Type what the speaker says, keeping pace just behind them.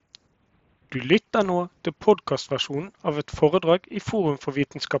Du lytter nå til podcastversjonen av et foredrag i Forum for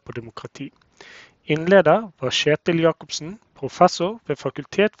vitenskap og demokrati. Innleder var Kjetil Jakobsen, professor ved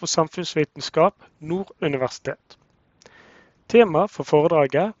Fakultet for samfunnsvitenskap, Nord Universitet. Tema for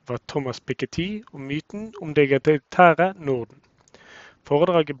foredraget var Thomas Piketty og myten om det egalitære Norden.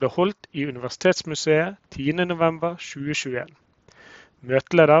 Foredraget ble holdt i Universitetsmuseet 10. november 2021.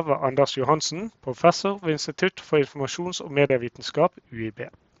 Møteleder var Anders Johansen, professor ved Institutt for informasjons- og medievitenskap,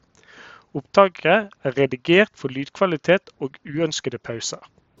 UiB. Opptaket er redigert for lydkvalitet og uønskede pauser.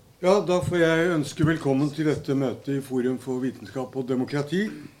 Ja, da får jeg ønske velkommen til dette møtet i Forum for vitenskap og demokrati.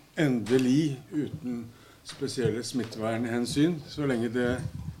 Endelig uten spesielle smittevernhensyn, så lenge det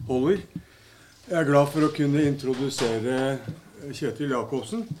holder. Jeg er glad for å kunne introdusere Kjetil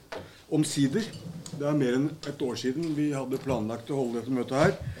Jakobsen omsider. Det er mer enn et år siden vi hadde planlagt å holde dette møtet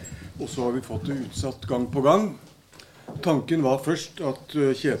her, og så har vi fått det utsatt gang på gang. Tanken var først at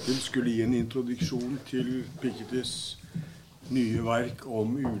Kjetil skulle gi en introduksjon til Pikettys nye verk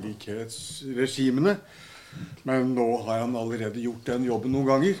om ulikhetsregimene, men nå har han allerede gjort den jobben noen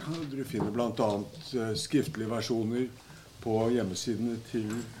ganger. Dere finner blant annet skriftlige versjoner på hjemmesidene til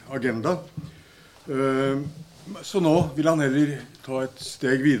Agenda. Så nå vil han heller ta et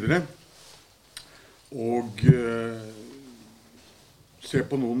steg videre og se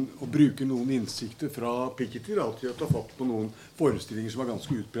på noen og bruke noen innsikter fra Piketty til å ta fatt på noen forestillinger som er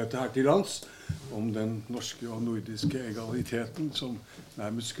ganske utbredte her til lands, om den norske og nordiske egaliteten, som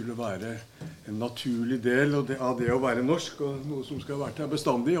nærmest skulle være en naturlig del av det å være norsk, og noe som skal være der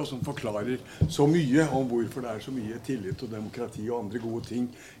bestandig, og som forklarer så mye om hvorfor det er så mye tillit og demokrati og andre gode ting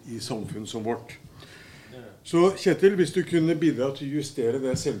i samfunn som vårt. Så Kjetil, hvis du kunne bidra til å justere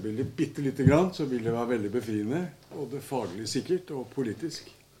det selvbildet bitte lite grann, så vil det være veldig befriende, og det faglig sikkert og politisk.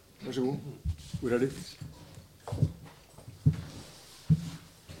 Vær så god. Hvor er ditt?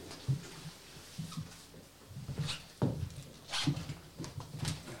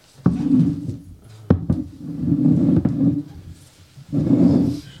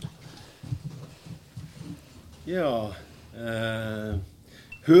 Ja,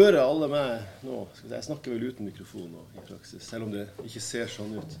 hører alle meg nå? Jeg snakker vel uten mikrofon nå, i praksis, selv om det ikke ser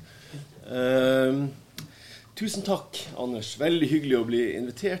sånn ut. Tusen takk, Anders. Veldig hyggelig å bli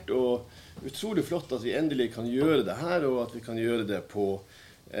invitert, og utrolig flott at vi endelig kan gjøre det her, og at vi kan gjøre det på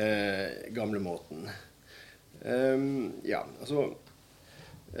gamlemåten. Ja, altså,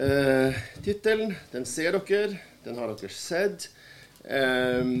 titelen, den ser dere, den har dere sett,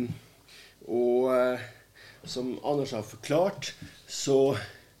 og som Anders har forklart, så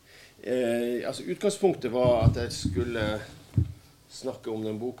altså utgangspunktet var at jeg skulle snakke om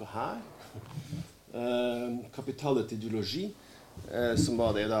den boka her, Kapitalet ideologi, som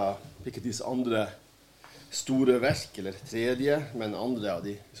var det da Pikettys andre store verk, eller tredje, men andre av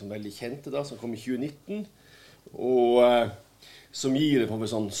de som veldig kjente da, som kom i 2019, og som gir et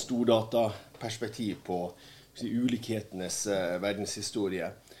sånn stordataperspektiv på ulikhetenes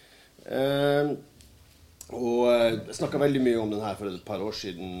verdenshistorie. Og jeg snakket veldig mye om den her for et par år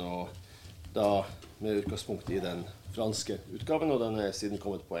siden, og da med utgangspunkt i den franske utgaven, og den er siden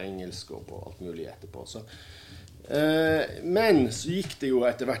kommet på engelsk og på alt mulig etterpå. Så, men så gikk det jo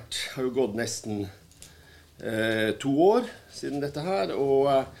etter hvert, har jo gått nesten 2 år siden dette her, og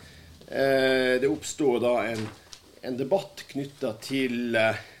det oppstod da en debatt knyttet til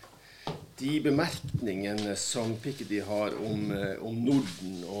de bemerkningene som Piketty har om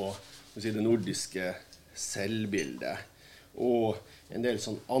Norden og det nordiske selvbildet, og en del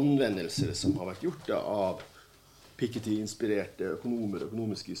sånn anvendelser som har vært gjort av Piketty-inspirerte økonomer og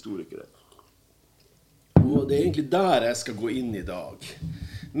økonomiske historikere. Og det er egentlig der jeg skal gå inn i dag.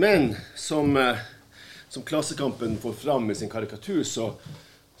 Men som Klassekampen får fram i sin karikatur, så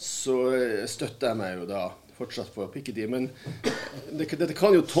støtter jeg meg jo da fortsatt på Piketty, men dette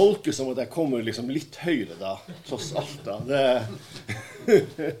kan jo tolkes som at jeg kommer liksom litt høyere da, tross alt da.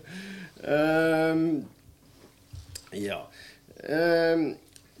 Ja.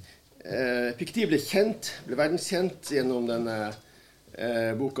 Piketty ble verdenskjent gjennom denne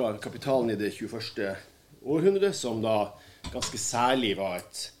boka Kapitalen i det 21. århundre, som da ganske særlig var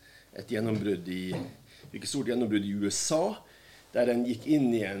et gjennombrudd ikke stort gjennombrudd i USA, der den gikk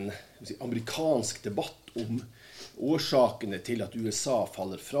inn i en amerikansk debatt om årsakene til at USA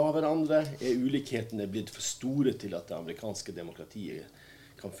faller fra hverandre. Er ulikhetene blitt for store til at det amerikanske demokratiet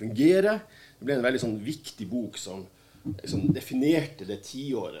kan fungere? Det ble en veldig sånn viktig bok som liksom definerte det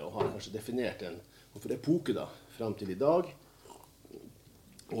tiåret, og har kanskje definert en for epoke da, frem til i dag.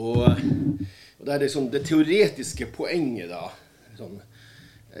 Og det er det teoretiske poenget da, sånn,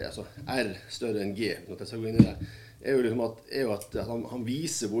 altså R større enn G, når jeg skal gå inn i det, er jo at han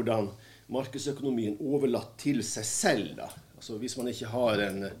viser hvordan markedsøkonomien overlatt til seg selv da. Altså hvis man ikke har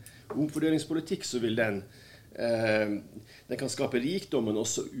en omfordelingspolitikk, så vil den kan skape rikdom, men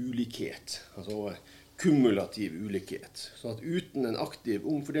også ulikhet. Altså kumulativ ulikhet. Så at uten en aktiv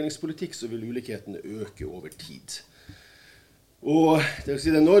omfordelingspolitikk, så vil ulikheten øke over tid. Og det vil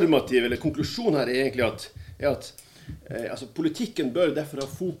si den normative, eller konklusjonen her er egentlig at altså, politikken bør derfor ha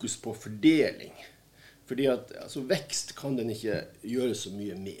fokus på fordeling. Fordi at altså, vekst kan den ikke gjøre så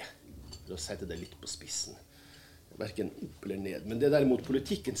mye med, for å sette det litt på spissen. Hverken opp eller ned. Men det derimot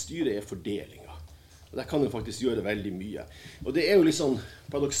politikken styrer er fordelinga. Og der kan den faktisk gjøre veldig mye. Og det er jo litt sånn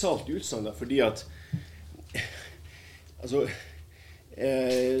paradoksalt utsagn da, fordi at altså,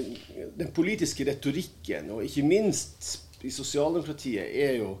 den politiske retorikken, og ikke minst i sosialdemokratiet,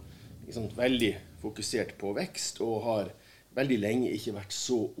 er jo liksom, veldig fokusert på vekst, og har veldig lenge ikke vært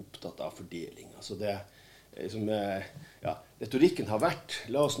så opptatt av fordeling. Altså det, liksom, ja, retorikken har vært,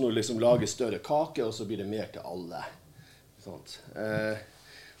 la oss nå liksom lage større kake, og så blir det mer til alle.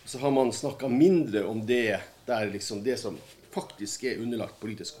 Så har man snakket mindre om det, der liksom det som faktisk er underlagt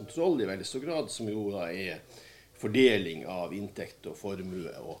politisk kontroll i veldig stor grad, som jo da er fordeling av inntekt og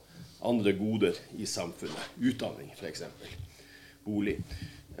formue og andre goder i samfunnet. Utdanning, for eksempel. Bolig.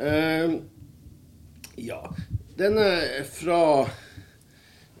 Ja, denne fra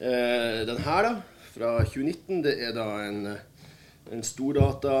den her da, fra 2019, det er da en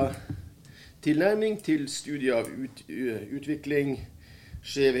stordata tilnærming til studier av utvikling,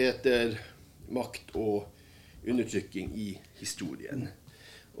 skjevheter, makt og undertrykking i historien.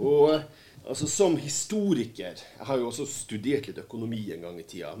 Og altså, som historiker, jeg har jo også studert litt økonomi en gang i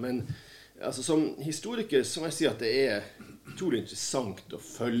tida, men altså, som historiker så må jeg si at det er utrolig interessant å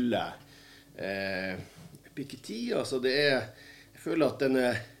følge Piketty. Altså, jeg føler at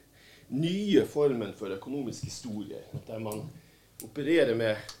denne nye formen for økonomisk historie, der man opererer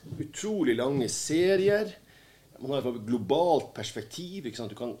med utrolig lange serier. Man har et globalt perspektiv, ikke sant?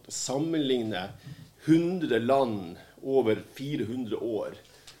 Du kan sammenligne 100 land over 400 år.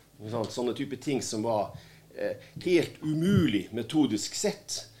 Ikke sant? Sånne type ting som var helt umulig metodisk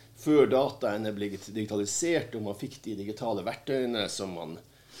sett før dataene ble digitalisert, og man fikk de digitale verktøyene som man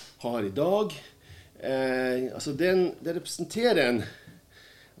har i dag. Altså det representerer en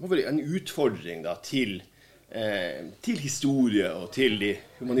utfordring da, til historie og til de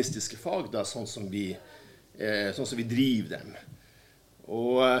humanistiske fag, da, sånn som vi driver dem.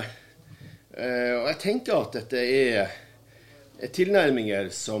 Og jeg tenker at dette er tilnærminger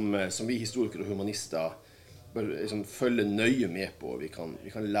som vi historikere og humanister bør liksom følge nøye med på. Vi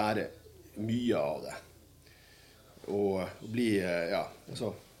kan lære mye av det. Og bli,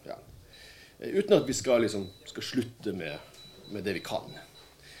 uten at vi skal slutte med det vi kan.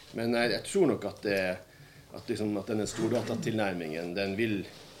 Men jeg tror nok at denne stordatatilnærmingen, den vil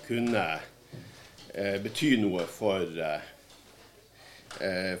kunne bety noe for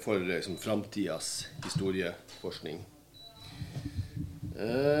liksom, fremtidas historieforskning.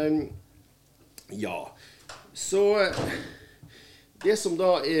 Ja, så det som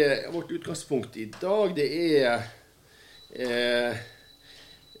da er vårt utgangspunkt i dag, det er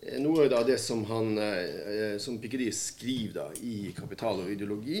noe av det som Piketty skriver da, i Kapital og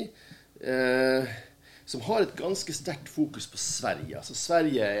ideologi, som har et ganske sterkt fokus på Sverige. Altså,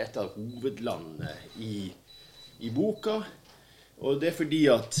 Sverige er et av hovedlandene i boka, og det er fordi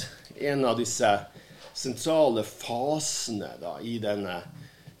at en av disse sentrale fasene da, i denne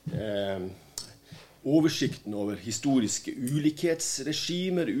oversikten over historiske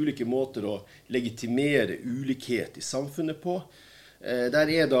ulikhetsregimer, ulike måter å legitimere ulikhet i samfunnet på, der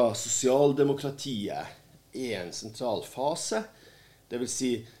er da sosialdemokratiet en sentral fase, det vil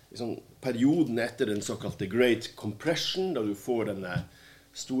si liksom, perioden etter den såkalte Great Compression, da du får denne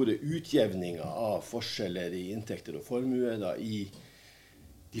store utjevningen av forskjeller i inntekter og formue da, i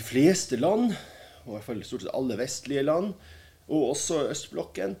de fleste land, og i hvert fall stort sett alle vestlige land, og også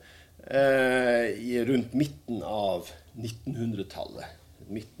Østblokken, rundt midten av 1900-tallet,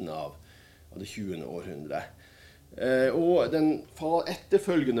 midten av det 20. århundre. Og den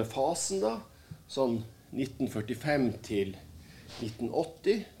etterfølgende fasen da, sånn 1945 til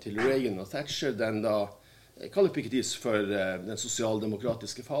 1980, til Reagan og Thatcher, den da, jeg kaller Piketty for den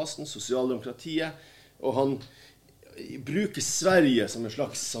sosialdemokratiske fasen, sosialdemokratiet, og han bruker Sverige som en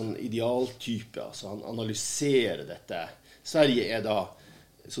slags sånn idealtype, altså han analyserer dette. Sverige er da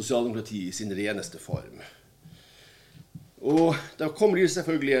sosialdemokrati i sin reneste form. Og da kommer det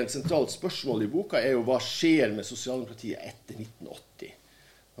selvfølgelig et sentralt spørsmål i boka, er jo hva skjer med sosialdemokratiet etter 1980?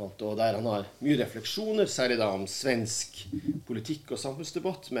 Og der han har mye refleksjoner, særlig da om svensk politikk og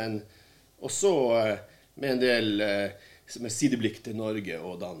samfunnsdebatt, men også med en del med sideblikk til Norge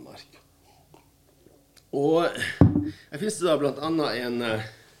og Danmark. Og jeg finnes det da blant annet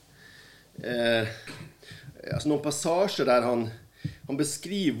noen passasjer der han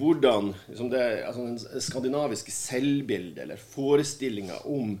beskriver hvordan liksom det skandinaviske selvbildet eller forestillinger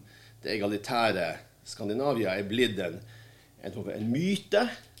om det egalitære Skandinavia blitt en myte.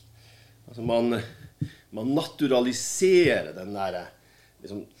 Altså man naturaliserer den der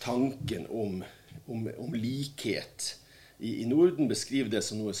liksom, tanken om likhet. I Norden beskriver det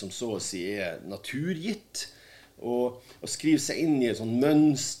som noe som så å si naturgitt, og skriver seg inn i et sånt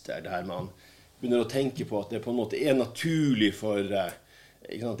mønster der man begynner å tenke på at det på en måte naturlig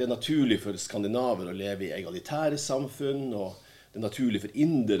for skandinaver å leve i egalitære samfunn, og det naturlig for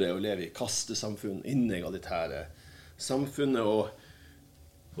indere å leve i kastesamfunn innen egalitære samfunnet,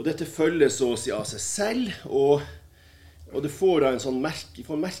 og dette følger så å si av seg selv, og det får da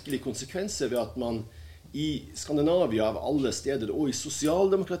merkelige konsekvenser ved at man i Skandinavia av alle steder, og i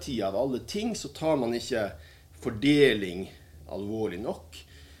sosialdemokratiet av alle ting, så tar man ikke fordeling alvorlig nok.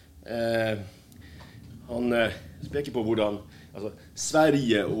 Han speker på hvordan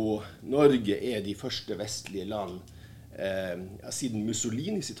Sverige og Norge de første vestlige land siden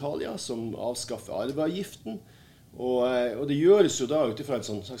Mussolinis Italia som avskaffer arveavgiften, og det gjøres jo da utifra en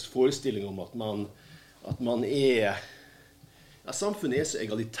sånn slags forestilling om at man samfunnet så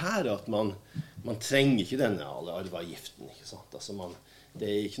egalitære at man trenger ikke denne arveavgiften, ikke sant? Altså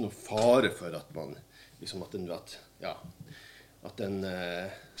det ikke noe fare for at man liksom at den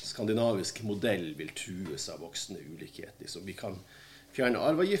skandinaviske modell vil trues av voksende ulikhet. Liksom. Vi kan fjerne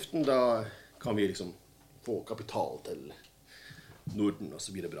arveavgiften, da kan vi liksom få kapital til Norden, og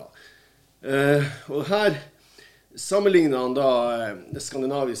så blir det bra. Og her sammenligner han da det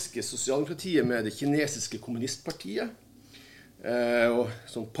skandinaviske sosialdemokratiet med det kinesiske kommunistpartiet, og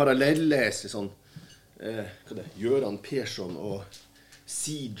sånn parallelleser sånn, Göran Persson og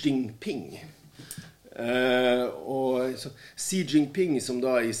Xi Jinping. Og Xi Jinping som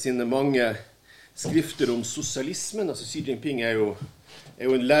da i sine mange skrifter om sosialismen, altså Xi Jinping jo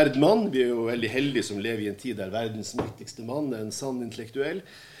en lærd mann, vi jo veldig heldige som lever i en tid der verdens mektigste mann en sann intellektuell.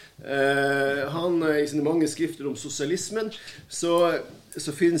 Han i sine mange skrifter om sosialismen så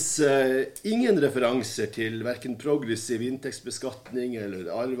finnes ingen referanser til hverken progressiv inntektsbeskatning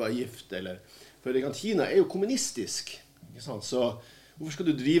eller arveavgift, for Kina jo kommunistisk, ikke sant? Så hvorfor skal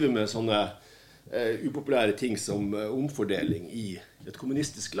du drive med sånne upopulære ting som omfordeling i et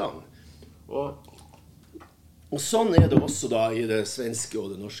kommunistisk land? Og sånn det også da i det svenske og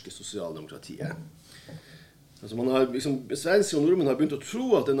det norske sosialdemokratiet. Altså svenske og nordmenn har begynt å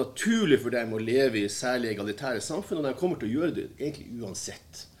tro at det naturlig for dem å leve i særlig egalitære samfunn, og de kommer til å gjøre det egentlig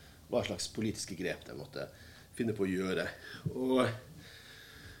uansett hva slags politiske grep de måtte finne på å gjøre.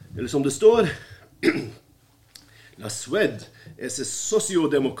 Eller som det står, La Suède ce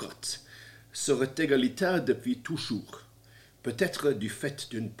sociodémocrate serait égalitaire depuis toujours, peut-être du fait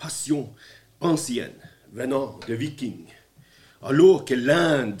d'une passion ancienne venant de vikings, alors que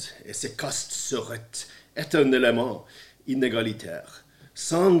l'Inde et ses castes seraient éternellement inégalitaires,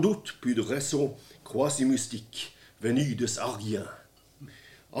 sans doute plus de raisons quasi-mystiques venues des Ariens.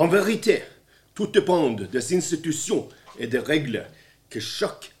 En vérité, tout dépend des institutions et des règles que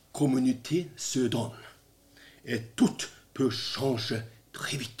chaque communauté se donne, et tout peut changer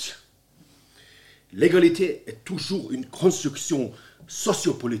très vite. L'égalité est toujours une construction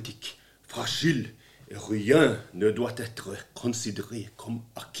sociopolitique fragile, et rien ne doit être considéré comme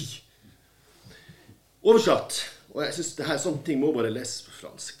acquis. Oversatt, og jeg synes det her sånne ting må bare leses på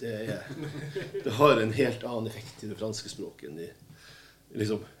fransk. Det har en helt annen effekt i det franske språket enn i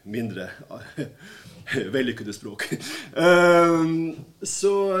liksom mindre vellykkede språk.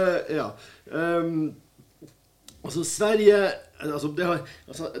 Altså Sverige,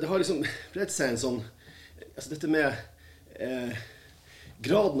 det har liksom bredt seg en sånn, dette med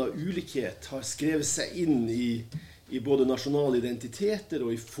graden av ulikhet har skrevet seg inn i både nasjonale identiteter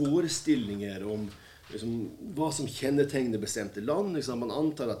og i forestillinger om liksom, hva som kjennetegner bestemte land. Liksom, man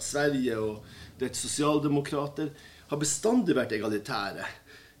antar at Sverige og dets sosialdemokrater har bestandig vært egalitære.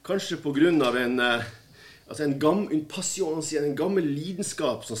 Kanskje på grunn av en passion, en gammel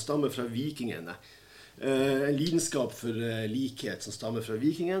lidenskap som stammer fra vikingene. En lidenskap for likhet som stammer fra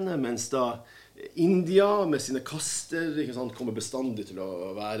vikingene, mens da India med sine kaster kommer bestandig til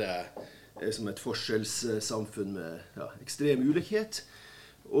å være som et forskjellssamfunn med ekstrem ulikhet,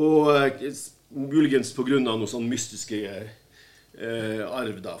 og muligens på grunn av noen sånn mystiske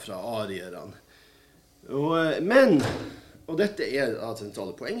arv da, fra arierne. Og dette det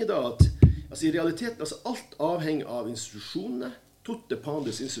sentrale poenget da, at i realiteten alt avhenger av institusjonene, tout dépend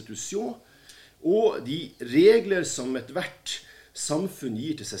des institutions, og de regler som et hvert samfunn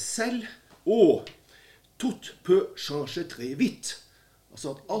gir til seg selv, og tout peut changer très vite.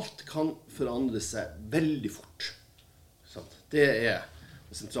 Altså at alt kan forandre seg veldig fort. Det er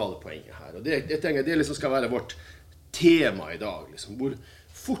det sentrale poenget her. Og det tenker jeg liksom skal være vårt tema i dag, liksom, hvor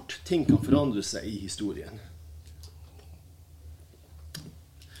fort ting kan forandre seg i historien.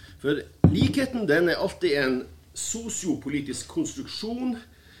 For likheten, den er alltid en sosiopolitisk konstruksjon,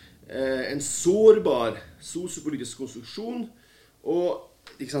 en sårbar sosiopolitisk konstruksjon, og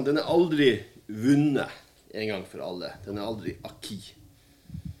den er aldri vunnet en gang for alle. Den er aldri acquis.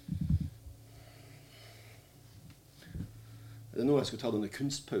 Er det nå jeg skal ta denne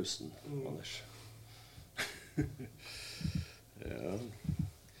kunstpausen, Anders?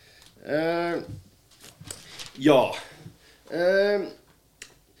 Ja.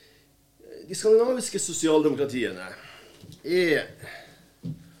 De skandinaviske sosialdemokratiene er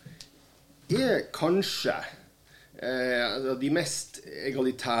kanskje de mest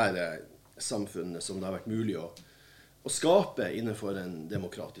egalitære samfunnene som det har vært mulig å skape innenfor en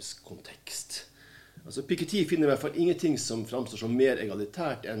demokratisk kontekst. Altså, Piketty finner i hvert fall ingenting som framstår som mer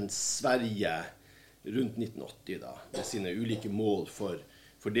egalitært enn Sverige rundt 1980, da, med sine ulike mål for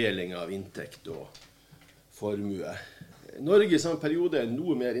fordeling av inntekt og formue. Norge i samme periode er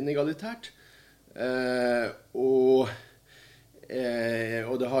noe mer inegalitært, og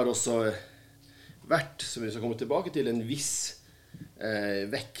det har også vært, som vi skal komme tilbake til, en viss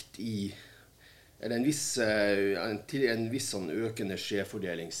vekt i, eller en viss sånn økende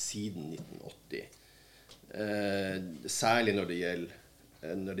skjevfordeling siden 1980. Særlig når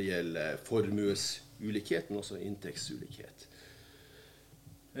det gjelder formuesulikhet, men også inntektsulikhet.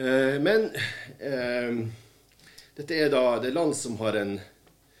 Men dette er da det land som har en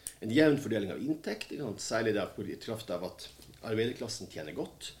jevn fordeling av inntekt, særlig i kraft av at arbeiderklassen tjener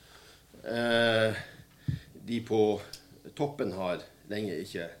godt. De på toppen har lenge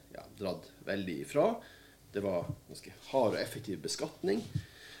ikke dratt veldig ifra. Det var ganske hard og effektiv beskatning.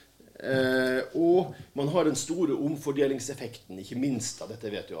 Og man har den store omfordelingseffekten, ikke minst,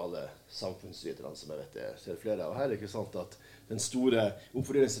 dette vet jo alle samfunnsviterne som jeg vet det ser flere av her, ikke sant, at den store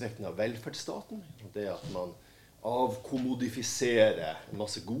omfordelingseffekten av velferdsstaten, det at man avkommodifiserer en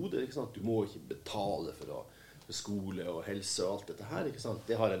masse goder, ikke sant, du må ikke betale for skole og helse og alt dette her, ikke sant,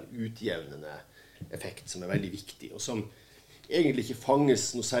 det har en utjevnende effekt som er veldig viktig, og som egentlig ikke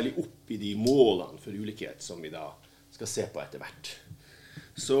fanges noe særlig opp i de målene for ulikhet som vi da skal se på etter hvert.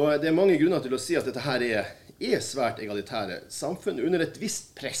 Så det er mange grunner til å si at dette her er svært egalitære samfunn under et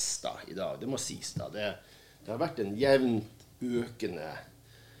visst press da, i dag. Det må sies da. Det har vært en jevnt økende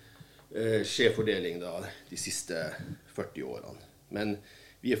skjevfordeling da, de siste 40 årene. Men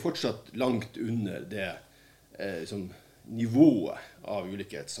vi er fortsatt langt under det nivået av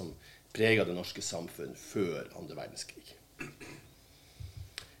ulikhet som preget det norske samfunn før andre verdenskrig.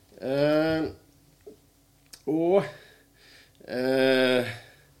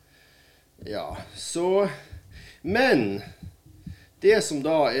 Men det som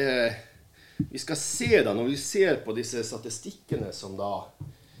da vi skal se da, når vi ser på disse statistikkene som da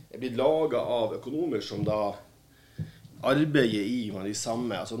er blitt laget av økonomer som da arbeider i de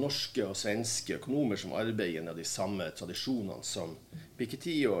samme, altså norske og svenske økonomer som arbeider i de samme tradisjonene som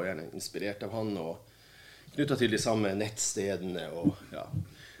Piketty, og gjerne inspirert av han, og knyttet til de samme nettstedene. Og, ja.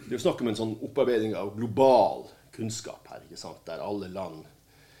 Det er jo snakk om en sånn opparbeiding av global kunnskap her, ikke sant? Der alle land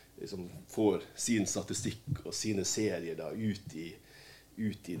liksom får sin statistikk og sine serier da, ut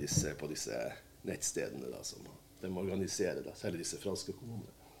i disse nettstedene da, som de organiserer, da, særlig disse franske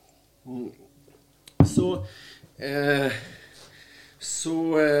økonomene. Så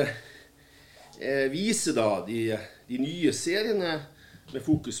viser da de nye seriene med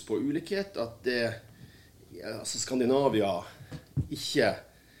fokus på ulikhet at altså Skandinavia ikke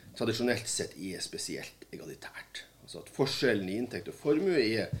tradisjonelt sett er spesielt egalitært. Altså at forskjellen i inntekt og formue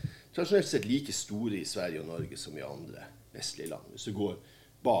er tradisjonelt sett like store i Sverige og Norge som i andre vestlige land, hvis du går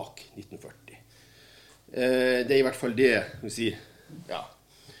bak 1940. Det er i hvert fall det,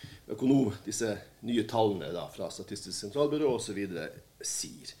 disse nye tallene da, fra Statistisk sentralbyrå og så videre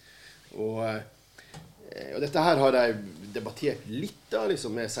sier. Og dette her har jeg debattert litt da,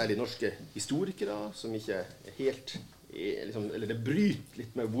 liksom, med særlig norske historikere, som ikke er helt, eller det bryter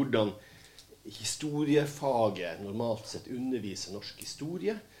litt med hvordan historiefaget normalt sett underviser norsk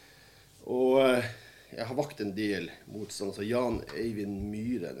historie. Og jeg har vakt en del motstand. Altså Jan Eivind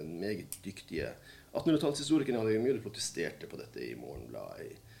Myhre, den meget dyktige 1800-tallshistorikeren Jan Eivind Myhre, protesterte på dette i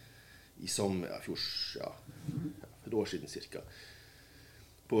Morgenbladet for et år siden cirka.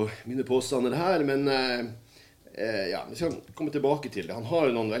 På mine påstander her, men vi skal komme tilbake til det. Han har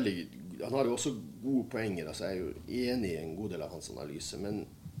jo også gode poenger, altså jeg er jo enig i en god del av hans analyse, men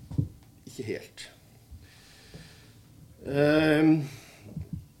ikke helt.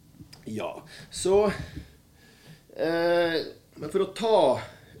 Ja, så men for å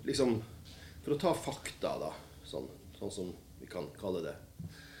ta fakta da, sånn som vi kan kalle det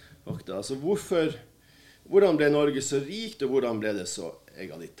fakta, altså hvordan ble Norge så rikt, og hvordan ble det så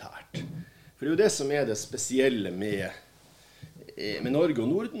egalitært? For det er jo det som er det spesielle med Norge og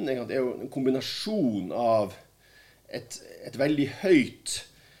Norden, det er jo en kombinasjon av et veldig høyt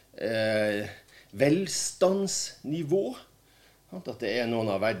velstandsnivå, at det er noen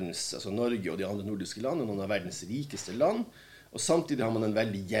av verdens, altså Norge og de andre nordiske land, noen av verdens rikeste land, og samtidig har man en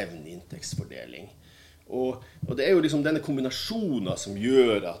veldig jevn inntektsfordeling. Og det er jo liksom denne kombinasjonen som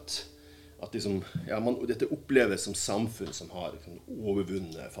gjør at liksom, dette oppleves som samfunn som har liksom,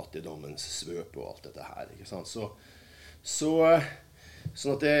 overvunnet fattigdommens svøp og alt dette her, ikke sant?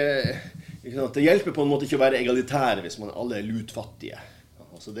 Sånn at det hjelper på en måte ikke å være egalitære hvis man alle er lutfattige.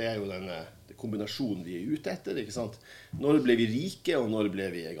 Altså det er jo denne kombinasjonen vi er ute etter, ikke sant? Når ble vi rike, og når ble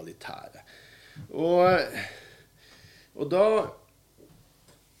vi egalitære? Og da,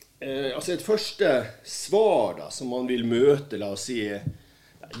 altså et første svar da, som man vil møte, la oss si,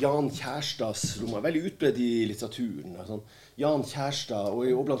 Jan Kjærstads roman, veldig utbredt i litteraturen, altså, Jan Kjærstad,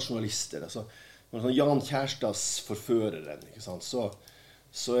 og blant journalister, altså, Jan Kjærstads Forføreren, ikke sant? Så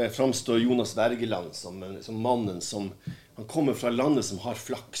fremstår Jonas Wergeland som mannen som, han kommer fra landet som har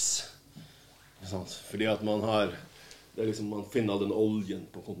flaks, ikke sant? Fordi at man finner all den oljen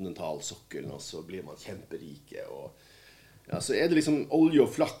på kontinentalsokkelen, og så blir man kjemperike, og ja, så er det liksom olje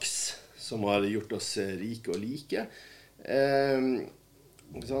og flaks som har gjort oss rike og like.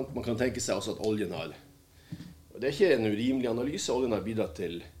 Man kan tenke seg også at oljen har, og det er ikke en urimelig analyse, oljen har bidratt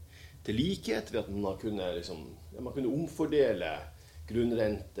til likhet ved at man kunne omfordele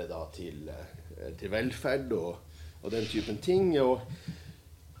grunnrente da, til velferd og den typen ting.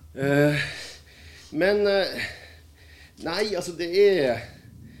 Men nei, altså dette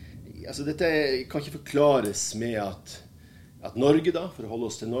kan ikke forklares med at Norge da, for å holde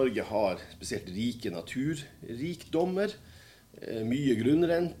oss til Norge, har spesielt rike naturrikdommer, mye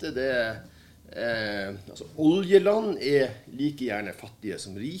grunnrente. Altså oljeland er like gjerne fattige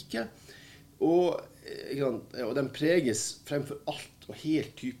som rike, og den preges fremfor alt og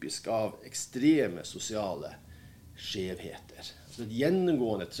helt typisk av ekstreme sosiale skjevheter. Altså et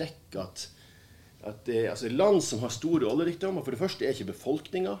gjennomgående trekk at land som har store oljerikdommer, for det første er ikke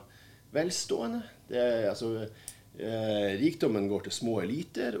befolkningen velstående. Rikdommen går til små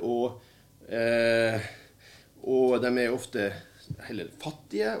eliter, og de er ofte heller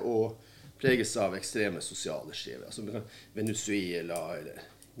fattige og preges av ekstreme sosiale skjevheter. Altså Venezuela, eller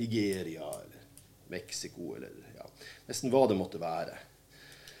Nigeria, eller Mexico, eller ja, nesten hva det måtte være.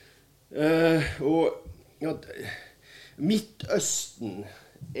 Midtøsten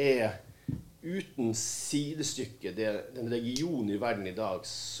er uten sidestykke den regionen i verden i dag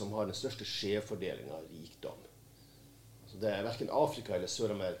som har den største skjevfordelingen av rikdom. Altså det er hverken Afrika eller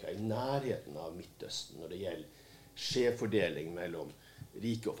Sør-Amerika i nærheten av Midtøsten når det gjelder skjevfordeling mellom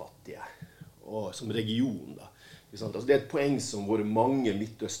rike og fattige, og som region da. Altså det er et poeng som våre mange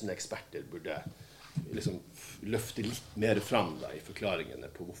Midtøsten-eksperter burde liksom løfte litt mer fram da, i forklaringene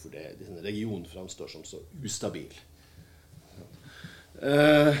på hvorfor denne regionen fremstår som så ustabil.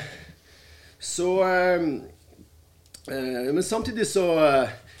 Men samtidig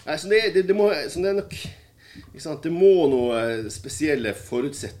det må noen spesielle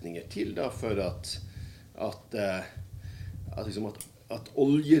forutsetninger til da, for at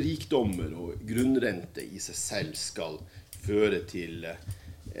oljerikdommer og grunnrente i seg selv skal føre til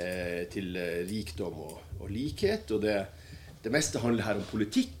rikdom og likhet, og det meste handler her om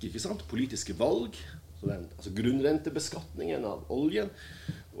politikk, ikke sant? Politiske valg, altså grunnrentebeskatningen av oljen,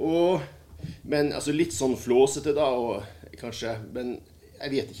 men altså litt sånn flåsete da, kanskje, men jeg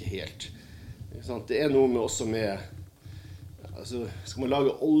vet ikke helt. Ikke sant? Det er noe med også med, altså skal man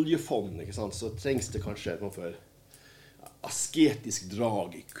lage oljefond, ikke sant? Så trengs det kanskje noe for asketisk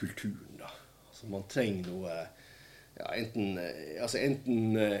drag i kulturen da. Altså man trenger noe, ja,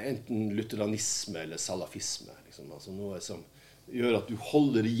 enten lutheranisme eller salafisme, liksom. Altså noe som gjør at du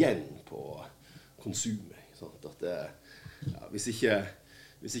holder igjen på konsumet, ikke sant? At hvis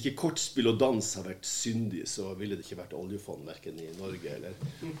ikke kortspill og dans har vært syndig, så ville det ikke vært oljefond, hverken i Norge eller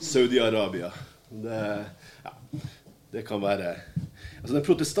Saudi-Arabia. Det kan være, altså den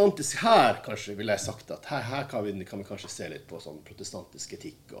protestantiske her, kanskje, ville jeg sagt at her kan vi kanskje se litt på sånn protestantisk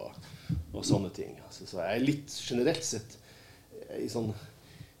etikk og sånne ting. Altså, så jeg er litt, generelt sett,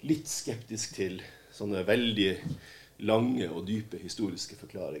 litt skeptisk til sånne veldig lange og dype historiske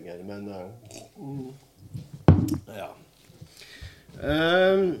forklaringer, men ja.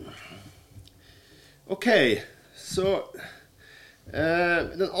 Ok, Så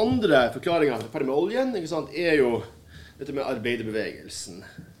den andre forklaringen med oljen, ikke sant, jo dette med arbeiderbevegelsen.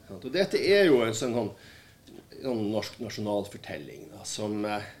 Og dette jo en sånn norsk nasjonalfortelling da, som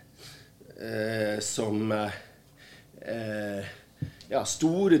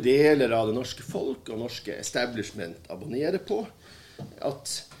store deler av det norske folk og norske establishment abonnerer på. At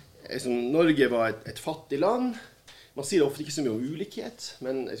Norge var et fattig land. Man sier ofte ikke så mye om ulikhet,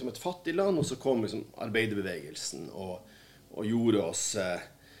 men et fattig land, og så kom arbeiderbevegelsen og gjorde oss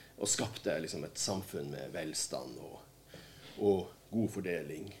og skapte et samfunn med velstand og god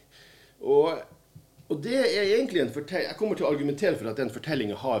fordeling. Og det egentlig en fortelling. Jeg kommer til å argumentere for at den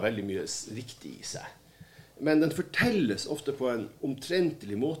fortellingen har veldig mye riktig i seg. Men den fortelles ofte på en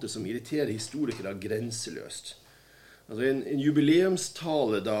omtrentlig måte som irriterer historikere grenseløst. Altså en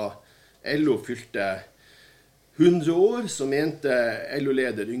jubileumstale da LO fylte 100 år, så mente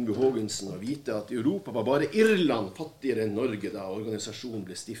LO-leder Yngve Hågensen å vite at Europa var bare Irland fattigere enn Norge da organisasjonen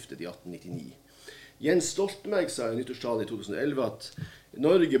ble stiftet i 1899. Jens Stoltenberg sa i nyttårstalen i 2011 at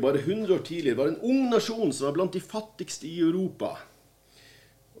Norge bare 100 år tidligere var en ung nasjon som var blant de fattigste i Europa.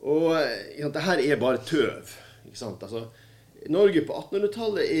 Og det her bare tøv. Ikke sant? Altså, Norge på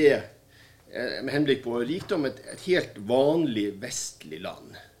 1800-tallet med henblikk på rikdom et helt vanlig vestlig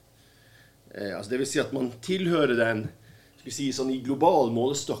land. Det vil si at man tilhører den, sånn i global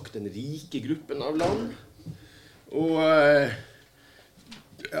målestokk, den rike gruppen av land. Og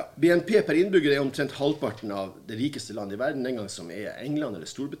BNP per innbygger omtrent halvparten av det rikeste landet i verden, den gang som England eller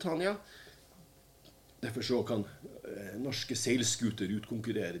Storbritannia. Derfor så kan norske seilskuter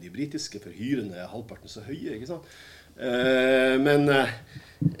utkonkurrere de britiske, for hyrene halvparten så høye, ikke sant?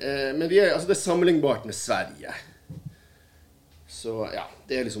 Men vi det sammenlignbart med Sverige. Så ja,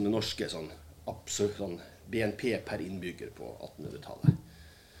 det det norske absolutt BNP per innbygger på 1800-tallet.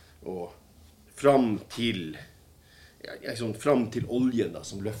 Og fram til oljen da,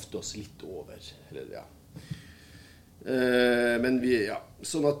 som løfter oss litt over. Eller, ja. Men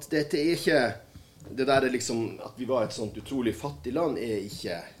sånn at dette ikke, det der at vi var et sånt utrolig fattig land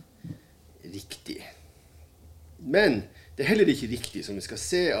ikke riktig. Men det heller ikke riktig, som vi skal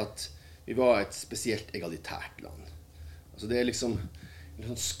se, at vi var et spesielt egalitært land. Altså det en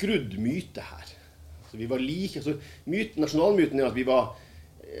sånn skrudd myte her. Altså vi var like, nasjonalmyten at vi var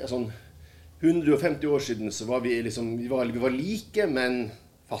 150 år siden så var vi vi var like, men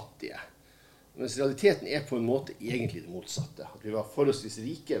fattige. Mens realiteten på en måte egentlig det motsatte. At vi var forholdsvis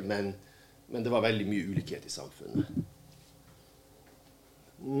rike, men det var veldig mye ulikhet i samfunnet.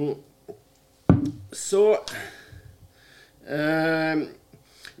 Så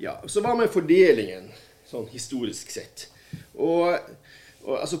hva med fordelingen, sånn historisk sett? Og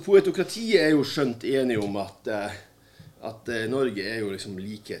poetokratiet jo skjønt enige om at Norge jo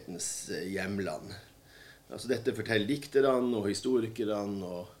likhetens hjemland. Altså dette forteller dikterne og historikerne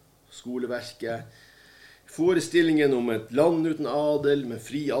og skoleverket. Forestillingen om et land uten adel, med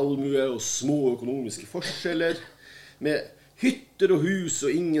fri allmue og små økonomiske forskjeller, med hytter og hus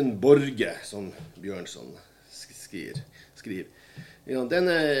og ingen borge, som Bjørnson skriver. Den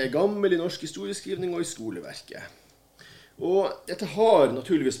gammel i norsk historieskrivning og i skoleverket. Og dette har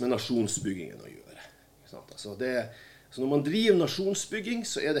naturligvis med nasjonsbyggingen å gjøre. Så når man driver nasjonsbygging,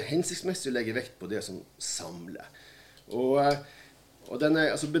 så det hensiktsmessig å legge vekt på det som samler. Og den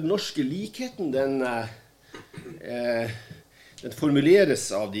norske likheten, den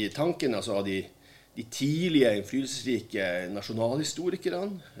formuleres av de tankene, av de tidlige innflytelsesrike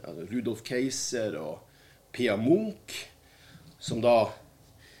nasjonalhistorikerne, Rudolf Kaiser og P.A. Munch, som da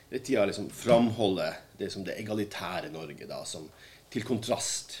i tida framholder det som det egalitære Norge, da, som til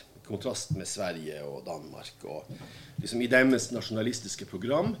kontrast med Sverige og Danmark, og i deres nasjonalistiske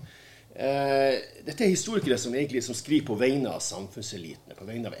program. Dette historikere som egentlig skriver på vegne av samfunnselitene, på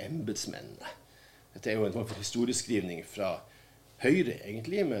vegne av embedsmennene. Dette jo en form for historieskrivning fra Høyre,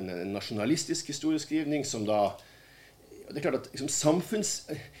 egentlig, men en nasjonalistisk historieskrivning som da... Det klart at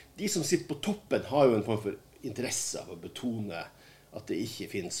de som sitter på toppen har jo en form for interesse av å betone at det ikke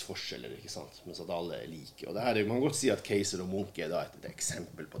finnes forskjeller, ikke sant? Mens at alle like. Og det her man kan godt si at Kaiser og Munch da et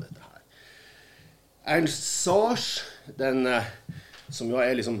eksempel på dette her. Ernst Sars, den som jo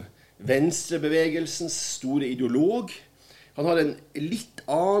venstrebevegelsens store ideolog, han har en litt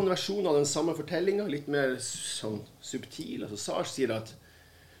annen versjon av den samme fortellingen, litt mer sånn subtil. Sars sier at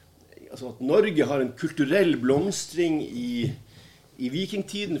Norge har en kulturell blomstring i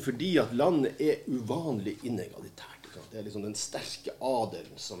vikingtiden fordi at landet uvanlig inegalitært. Det den sterke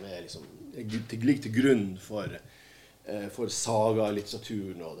adelen som ligger til grunn for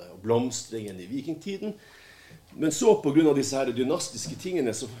saga-litteraturen og blomstringen i vikingtiden. Men så på grunn av disse her dynastiske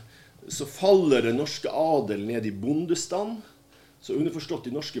tingene så så faller den norske adel ned i bondestand, så underforstått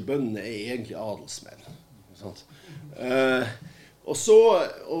de norske bøndene egentlig adelsmenn. Sant? Og så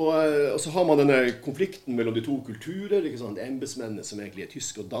har man denne konflikten mellom de to kulturer, ikke sant? Embetsmennene som egentlig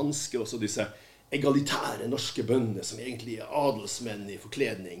tyske og danske, og så disse egalitære norske bøndene som egentlig adelsmenn i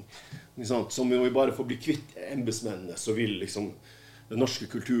forkledning. Som vi bare får bli kvitt embetsmennene, så vil liksom den norske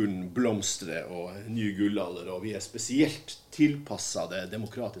kulturen blomstre og nye gullalder, og vi spesielt tilpasset det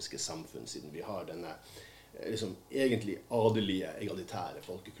demokratiske samfunn, siden vi har denne liksom, egentlig adelige, egalitære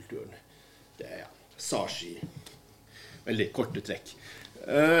folkekulturen. Det sars i veldig korte trekk.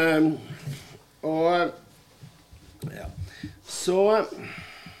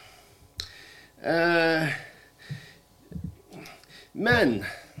 Men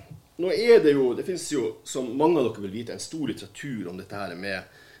nå det finnes jo, som mange av dere vil vite, en stor litteratur om dette her med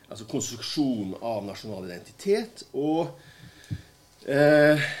altså konstruksjon av nasjonal identitet, og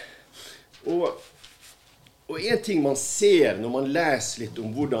en ting man ser når man leser litt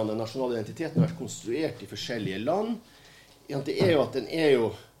om hvordan den nasjonale identiteten har vært konstruert i forskjellige land, det jo at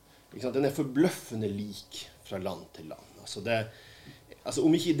den forbløffende lik fra land til land. Altså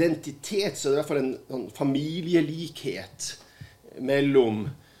om ikke identitet, så det i hvert fall en familielikhet mellom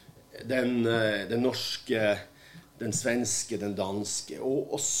den norske, den svenske, den danske,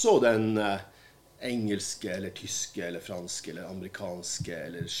 og også den engelske, eller tyske, eller franske, eller amerikanske,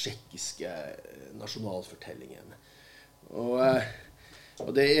 eller tsjekkiske nasjonalfortellingen. Og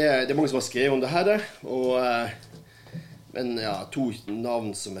det mange som har skrevet om det her, men ja, to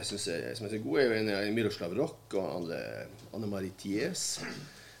navn som jeg synes er gode, en Miroslav Rock, og andre Anne-Marie Thies.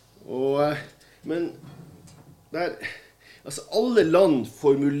 Men altså alle land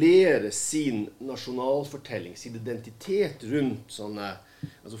formulerer sin nasjonalfortelling, sin identitet rundt sånne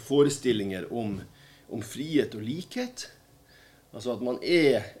altså forestillinger om frihet og likhet. Altså at man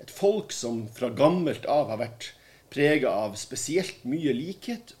et folk som fra gammelt av har vært preget av spesielt mye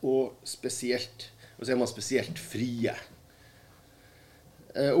likhet og spesielt frie.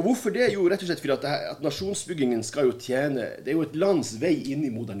 Og hvorfor det? Jo, rett og slett fordi at nasjonsbyggingen skal jo tjene, det jo et lands vei inn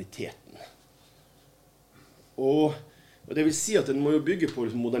i moderniteten. Og det vil si at den må jo bygge på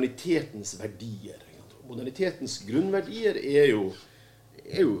modernitetens verdier. Modernitetens grunnverdier jo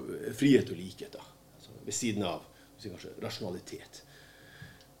frihet og likhet, da. Altså, ved siden av kanskje rasjonalitet.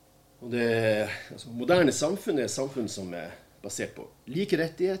 Og moderne samfunn et samfunn som basert på like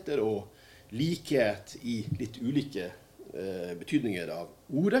rettigheter og likhet i litt ulike betydninger av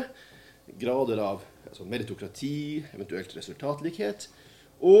ordet, grader av meritokrati, eventuelt resultatlikhet,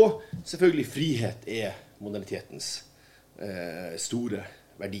 og selvfølgelig frihet modernitetens store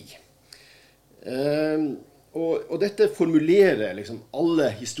verdi. Og dette formulerer liksom alle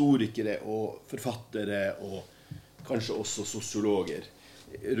historikere og forfattere og kanskje også sosiologer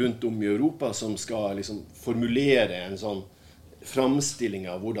rundt om i Europa som skal liksom formulere en sånn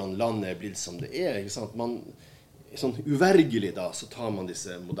framstilling av hvordan landet blitt som det ikke sant? Sånn uvergelig da, så tar man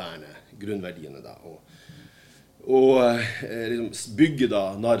disse moderne grunnverdiene da, og liksom bygger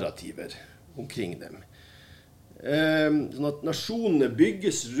da narrativer omkring dem. Sånn at nasjonene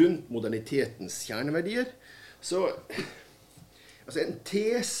bygges rundt modernitetens kjerneverdier. Så altså en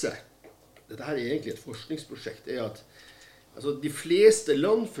tese, dette her egentlig et forskningsprosjekt, at altså, de fleste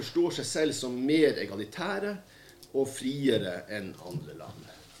land forstår seg selv som mer egalitære og friere enn andre land.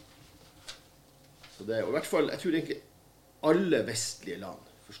 Så og i hvert fall, jeg tror egentlig alle vestlige land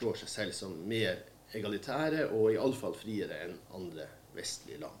forstår seg selv som mer egalitære og i alle fall friere enn andre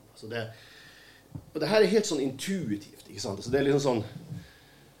vestlige land. Altså og det her helt sånn intuitivt, ikke sant? Altså det liksom sånn,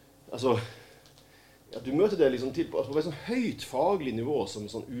 altså, at du møter det liksom på et sånn høyt faglig nivå som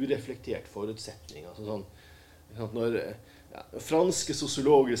en sånn ureflektert forutsetning. Altså sånn, når franske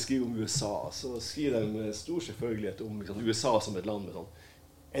sosiologer skriver om USA, så skriver de med stor selvfølgelighet om liksom, USA som et land med sånn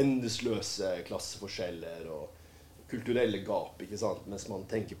endeløse klasseforskjeller og kulturelle gap, ikke sant? Mens man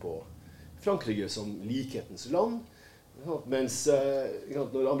tenker på Frankrike som likhetens land. Mens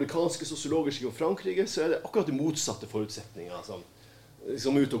når amerikanske sosiologer skriver om Frankrike, så det akkurat de motsatte forutsetninger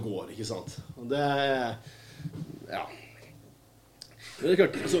som ut og går, ikke sant? Og det ja. Det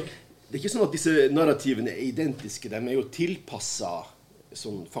klart, altså, det ikke sånn at disse narrativene identiske, de jo tilpasset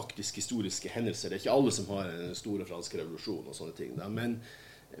sånn faktisk historiske hendelser. Det ikke alle som har en store franske revolusjon og sånne ting. Da.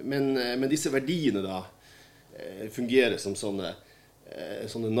 Men disse verdiene da, fungerer som sånne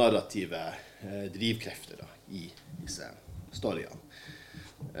narrative drivkrefter da, i disse storyene.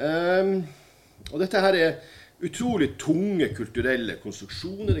 Og dette her utrolig tunge kulturelle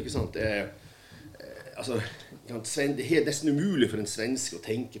konstruksjoner, ikke sant? Altså, det nesten umulig for en svenske å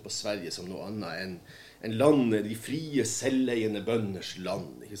tenke på Sverige som noe annet en land, de frie, selveiende bønders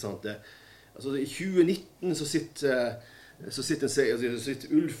land, ikke sant? Altså, i 2019 så sitter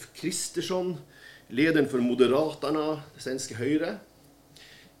Ulf Kristersson, lederen for Moderaterna, det svenske Høyre,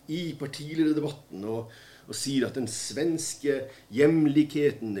 i partilederdebatten og sier at den svenske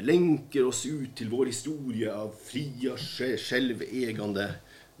hjemlikheten lenker oss ut til vår historie av fria, selvegende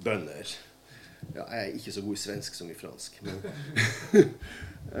bønder. Ja, jeg er ikke så god i svensk som i fransk. Men,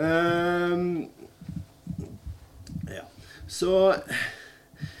 ja. Så,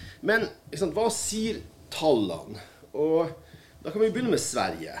 men hva sier tallene? Og da kan vi begynne med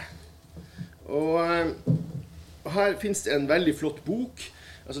Sverige. Og her finnes det en veldig flott bok.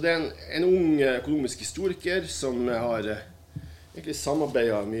 Altså det er en ung økonomisk historiker som har egentlig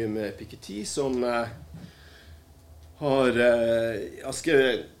samarbeidet mye med Piketty, som har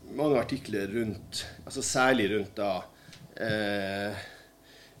skrevet mange artikler rundt, altså særlig rundt da,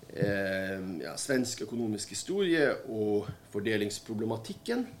 svensk økonomisk historie og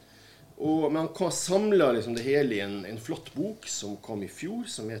fordelingsproblematikken. Men han kan samle liksom det hele i en flott bok som kom i fjor,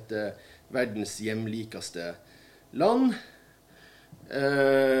 som heter Verdens hjemlikeste land.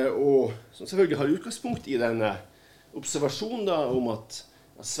 Og som selvfølgelig har utgangspunkt i denne observasjonen da, om at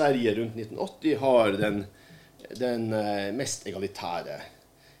Sverige rundt 1980 har den mest egalitære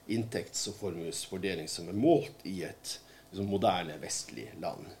inntekts- og formuesfordeling som er målt i et liksom, moderne vestlig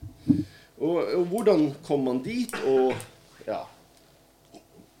land. Og hvordan kom man dit, og ja,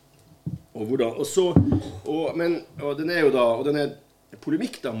 og hvordan, og den er jo da, og den er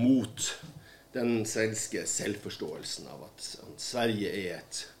polemikk da mot den svenske selvforståelsen av at Sverige er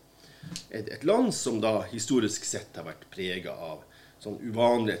et land som da historisk sett har vært preget av sånn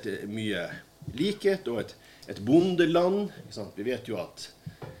uvanlig mye likhet, og et bondeland. Ikke sant? Vi vet jo at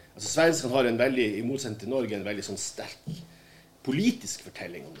svenskene har en veldig, i motsetning til Norge, en veldig sånn sterk politisk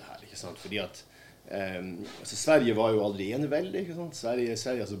fortelling om det her, ikke sant? Fordi at Sverige var jo aldri enevelde, ikke sant? Sverige,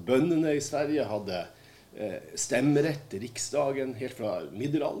 altså bøndene i Sverige hadde stemmerett til riksdagen helt fra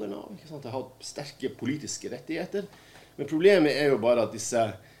middelalderen av, ikke sant? De hadde sterke politiske rettigheter, men problemet er jo bare at disse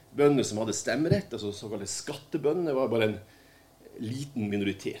bøndene som hadde stemmerett, altså såkalte skattebøndene, var bare en liten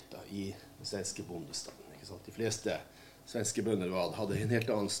minoritet da, i den svenske bondestanden, ikke sant? De fleste svenske bønder hadde en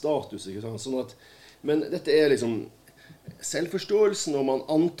helt annen status, ikke sant? Sånn at, men dette er liksom selvforståelsen, og man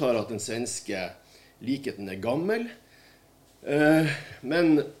antar at den svenske likheten er gammel,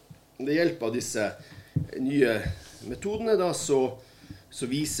 men ved hjelp av disse nye metodene da, så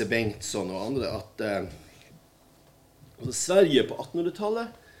viser Bengtsson og andre at Sverige på 1800-tallet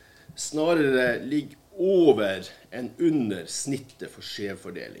snarere ligger over enn under snittet for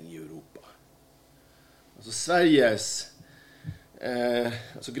skjevfordeling i Europa. Altså Sveriges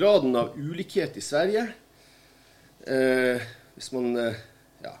altså graden av ulikhet i Sverige, hvis man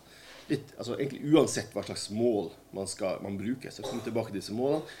litt, altså egentlig uansett hva slags mål man bruker, så kommer tilbake til disse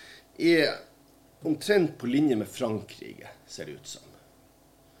målene, er omtrent på linje med Frankrike, ser det ut som.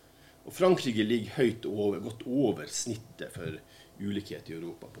 Og Frankrike ligger godt over snittet for ulikhet i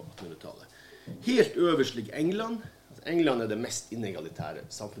Europa på 1800-tallet. Helt øverst ligger England. Altså England er det mest inegalitære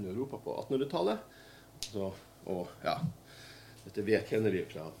samfunnet i Europa på 1800-tallet. Og ja, dette kjenner vi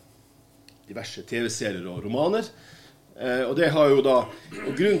fra diverse TV-serier og romaner. Og det har jo da,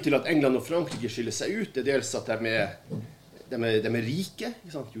 og grunnen til at England og Frankrike skiller seg ut, er dels at de er rike,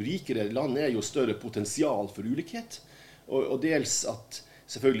 ikke sant? Jo rikere land er, jo større potensial for ulikhet, og dels at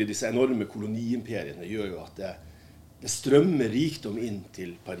selvfølgelig disse enorme koloniimperiene gjør jo at det strømmer rikdom inn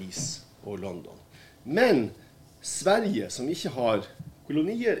til Paris og London. Men Sverige, som ikke har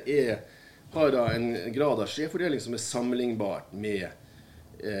kolonier, har da en grad av skjevfordeling som er sammenlignbart med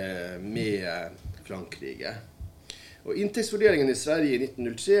Frankrike. Og inntektsfordelingen i Sverige i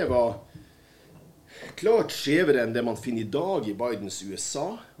 1903 var klart skjevere enn det man finner i dag i Bidens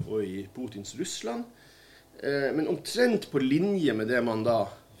USA og i Putins Russland, men omtrent på linje med det man da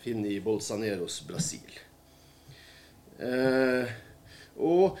finner i Bolsonaros Brasil.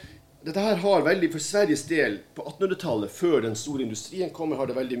 Og dette her har veldig, for Sveriges del, på 1800-tallet, før den store industrien kommer, har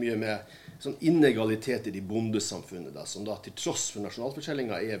det veldig mye med sånn inegaliteter i bondesamfunnet, da, som da til tross for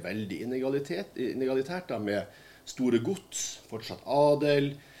nasjonalforskjellinger er veldig inegalitært da, med store gods, fortsatt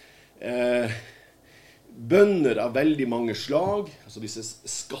adel, bønder av veldig mange slag, altså disse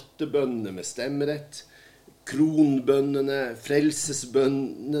skattebøndene med stemmerett, kronbøndene,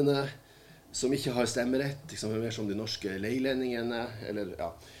 frelsesbøndene, som ikke har stemmerett, liksom mer som de norske leilendingene, eller,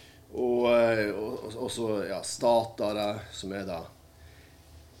 ja, og også ja, statere, som er da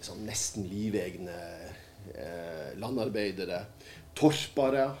liksom, nesten livegne landarbeidere,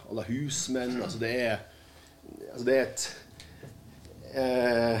 torpare, alle husmenn, altså det er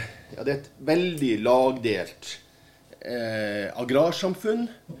ja, det et veldig lagdelt agrarsamfunn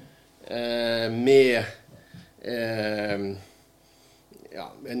med ja,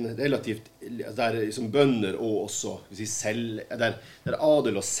 en relativt der liksom bønder og også der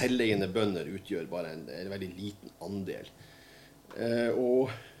adel og selveiende bønder utgjør bare en veldig liten andel.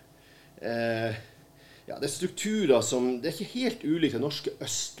 Ja, det strukturer som det ikke helt ulikt det norske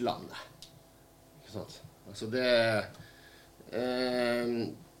Østlandet. Ikke sant? Altså det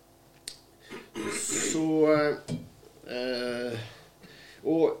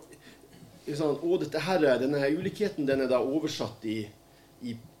og dette her, denne ulikheten, den da oversatt i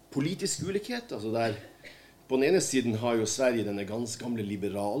politisk ulikhet, altså der på den ene siden har jo Sverige denne ganske gamle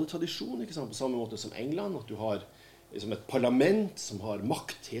liberale tradisjonen, ikke sant? På samme måte som England, at du har liksom et parlament som har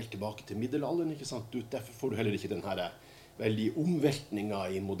makt helt tilbake til middelalderen, ikke sant? Derfor får du heller ikke den her veldig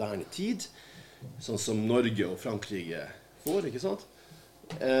omveltningen i moderne tid, sånn som Norge og Frankrike får, ikke sant?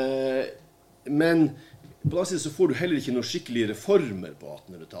 Men på den annen side så får du heller ikke noen skikkelige reformer på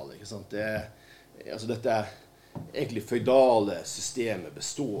 1800-tallet, ikke sant? Altså dette egentlig feudale systemet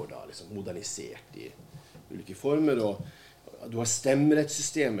består da, liksom modernisert i ulike former, og du har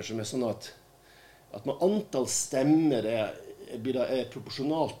stemmerettssystemer som sånn at med antall stemmer er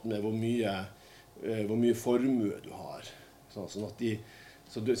proporsjonalt med hvor mye formue du har. Sånn at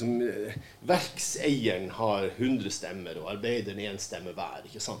verkseieren har 100 stemmer, og arbeideren 1 stemme hver,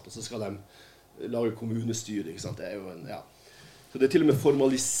 ikke sant? Og så skal de lage kommunestyre, ikke sant? Det jo ja. Så det til og med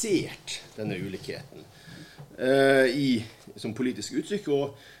formalisert denne ulikheten som politisk uttrykk, og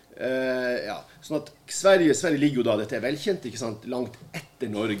ja, sånn at Sverige ligger jo da, dette velkjent, ikke sant, langt etter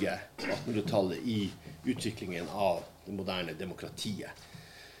Norge på 1800-tallet i utviklingen av det moderne demokratiet.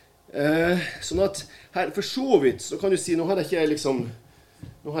 Sånn at her, for så vidt, så kan du si, nå har jeg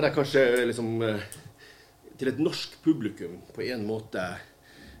kanskje liksom til et norsk publikum på en måte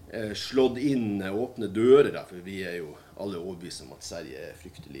slått inn åpne dører, da, for vi jo alle overbevist om at Sverige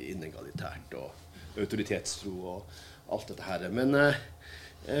fryktelig inegalitært og autoritetstro og alt dette her. Men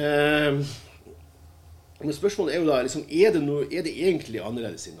spørsmålet jo da, liksom, det egentlig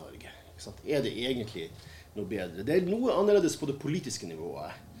annerledes i Norge? Ikke sant? Det egentlig noe bedre? Det noe annerledes på det politiske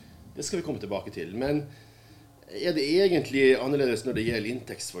nivået. Det skal vi komme tilbake til. Men det egentlig annerledes når det gjelder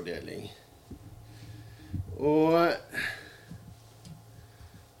inntektsfordeling? Og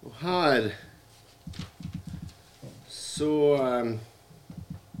her så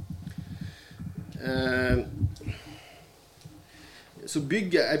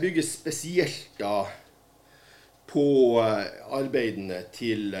jeg bygger spesielt da på arbeidene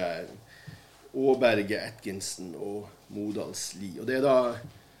til Aaberge, Atkinson og Modalsli. Og det da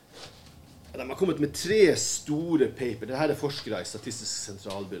de har kommet med 3 store paper. Dette forskere i Statistisk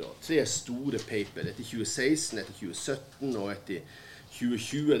sentralbyrå. 3 store paper etter 2016, etter 2017 og etter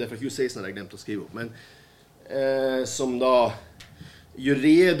 2020. Det fra 2016 har jeg glemt å skrive opp. Men som da gjør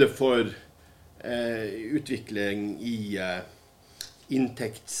rede for utvikling i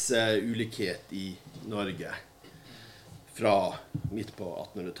inntektsulikhet i Norge fra midt på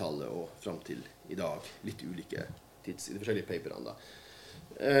 1800-tallet og frem til i dag. Litt ulike i de forskjellige paperene da.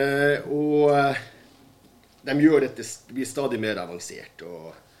 Og de gjør dette, blir stadig mer avansert,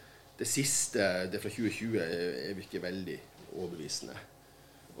 og det siste, det fra 2020, virker veldig overbevisende.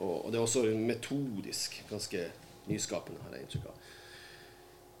 Og det også metodisk, ganske nyskapende, har jeg inntrykk av.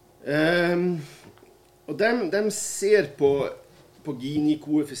 Og de ser på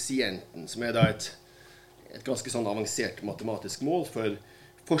Gini-koeffisienten, som da et ganske sånn avansert matematisk mål for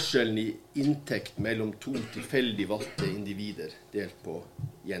forskjellen i inntekt mellom 2 tilfeldig valgte individer delt på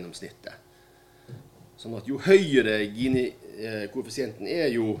gjennomsnittet. Sånn at jo høyere Gini-koeffisienten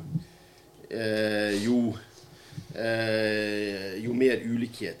jo mer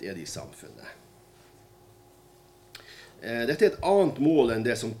ulikhet det i samfunnet. Dette et annet mål enn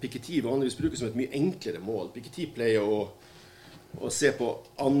det som Piketty vanligvis bruker som et mye enklere mål. Piketty pleier å se på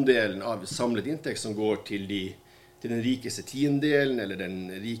andelen av samlet inntekt som går til den rikeste tiendedelen, eller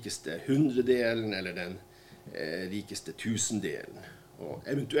den rikeste hundredelen, eller den rikeste tusendelen. Og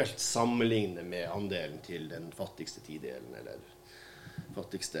eventuelt sammenligne med andelen til den fattigste tidelen, eller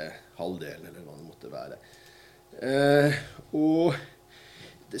fattigste halvdelen, eller hva det måtte være. Og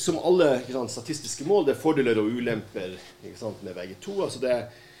som alle statistiske mål, det fordeler og ulemper med begge to. Altså det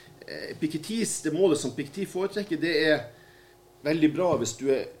målet som Piketty foretrekker, det veldig bra hvis du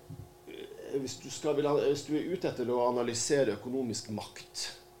hvis du ute etter å analysere økonomisk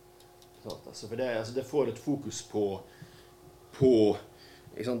makt. Altså for det får et fokus på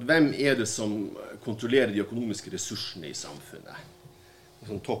hvem det som kontrollerer de økonomiske ressursene i samfunnet.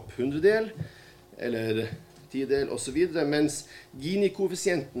 Topp 100-del, eller tidel og så videre, mens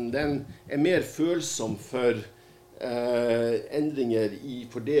Gini-koeffisienten den mer følsom for endringer i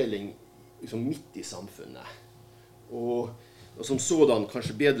fordeling liksom midt i samfunnet. Og som sådan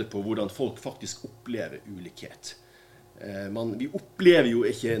kanskje bedre på hvordan folk faktisk opplever ulikhet. Vi opplever jo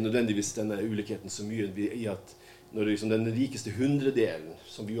ikke nødvendigvis denne ulikheten så mye i at når det liksom den rikeste 100-delen,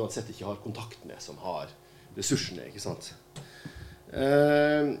 som vi uansett ikke har kontakt med, som har ressursene, ikke sant?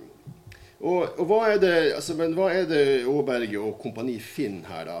 Og hva det, altså, men hva det Aaberge og kompani finner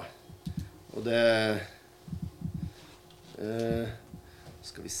her da? Og det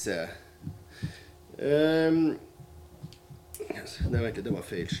skal vi se nei, det var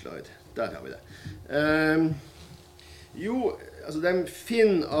feil slide. Der har vi det. Jo, altså de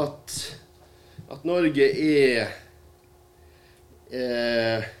finner at Norge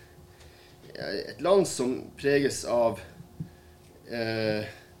et land som preges av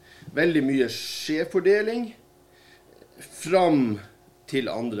veldig mye skjevfordeling fram til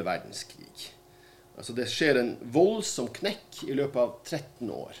andre verdenskrig. Altså det skjer en voldsom knekk i løpet av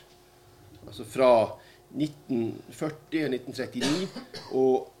 13 år. Altså fra 1940, 1939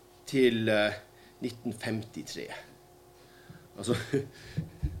 og til 1953. Altså,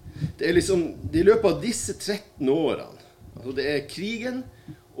 det liksom, i løpet av disse 13 årene, altså det krigen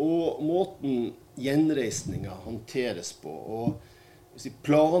og måten gjenreisninga håndteres på, og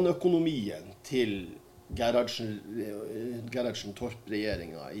planøkonomien til Gerhardsen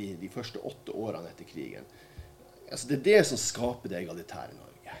Torp-regjeringa i de første 8 årene etter krigen. Altså det det som skaper det egalitære Norge.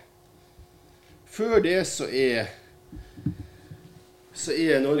 Før det så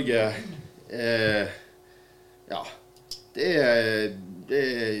Norge ja, det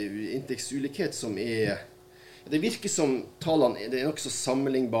inntektsulikhet som det virker som tallene det nok så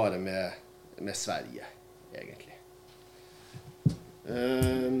sammenlignbare med Sverige, egentlig.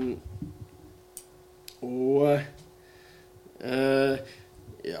 Og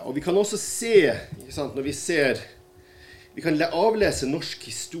vi kan også se, ikke sant, når vi ser vi kan avlese norsk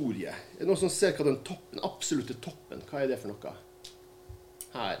historie. Det noen som ser hva den absolutte toppen, hva det for noe?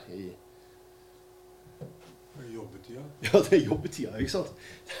 Her i jobbetida. Ja, det jobbetida, ikke sant?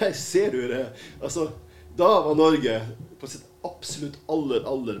 Der ser du det. Altså, da var Norge på sitt absolutt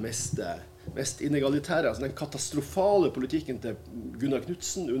aller mest inegalitære. Altså, den katastrofale politikken til Gunnar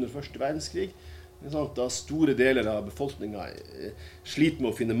Knudsen under første verdenskrig, da store deler av befolkningen sliter med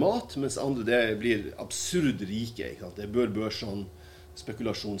å finne mat, mens andre blir absurd rike. Ikke sant? Det bør sånn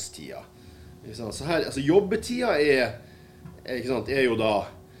spekulasjonstida. Så her, altså jobbetida ikke sant, jo da,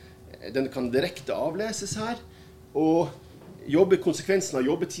 den kan direkte avleses her, og konsekvensen av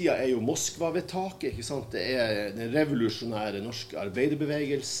jobbetida jo Moskva-vedtaket, ikke sant? Det den revolusjonære norske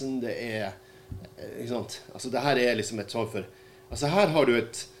arbeiderbevegelsen, det ikke sant? Altså det her liksom et sånn for, altså her har du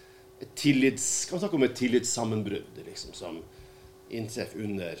kan snakke om et tillitssammenbrudd liksom, som inntreff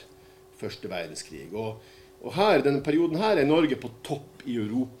under første verdenskrig. Og her, denne perioden her Norge på topp i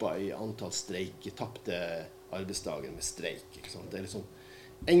Europa i antall streiker, tapte arbeidsdagen med streik. Ikke sant? Det liksom,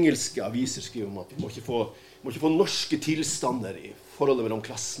 engelske aviser skriver om at vi må ikke få norske tilstander i forholdet mellom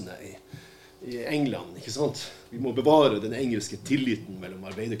klassene i England, ikke sant? Vi må bevare den engelske tilliten mellom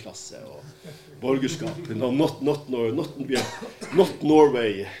arbeiderklasse og borgerskap. Not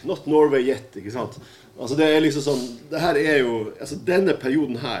Norway yet, ikke sant? Altså det liksom sånn, det her jo, altså denne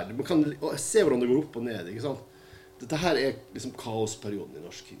perioden her, man kan se hvordan det går opp og ned, ikke sant? Dette her liksom kaosperioden i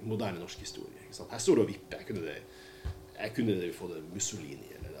moderne norsk historie, ikke sant? Her står det og vipper, jeg kunne det få det Mussolini,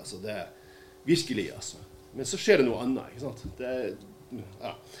 eller, altså det virkelig, altså. Men så skjer det noe annet, ikke sant?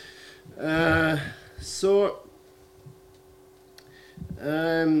 Ja.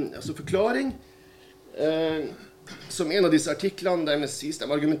 Altså forklaring som en av disse artiklene de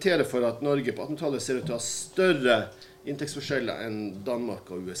argumenterer for at Norge på 1800-tallet ser ut til å ha større inntektsforskjeller enn Danmark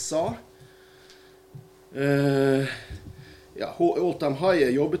og USA. All time high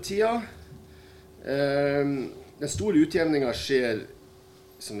jobbetida. Den store utjevningen skjer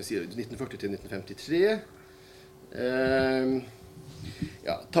som vi sier 1940 til 1953.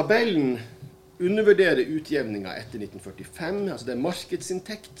 Tabellen undervurderer utjevningen etter 1945, altså det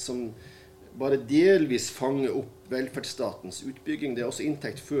markedsinntekt som bare delvis fanger opp velferdsstatens utbygging. Det også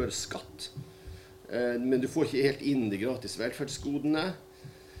inntekt før skatt, men du får ikke helt inn de gratis velferdsgodene.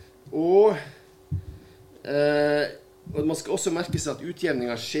 Og man skal også merke seg at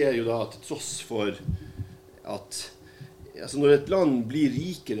utjevningen skjer jo da til tross for at altså når et land blir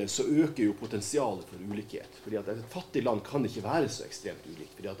rikere, så øker jo potensialet for ulikhet. Fordi at et fattig land kan ikke være så ekstremt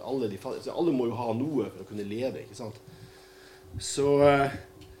ulikt. Fordi at alle må jo ha noe for å kunne leve, ikke sant? Så,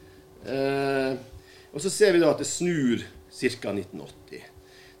 og så ser vi da at det snur ca. 1980.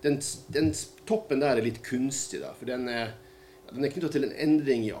 den toppen der litt kunstig, da, for den er knyttet til en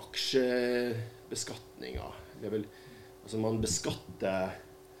endring i aksjebeskatningen. Det vel, altså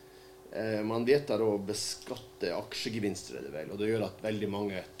man vedtar å beskatte aksjegevinster, det vel, og det gjør at veldig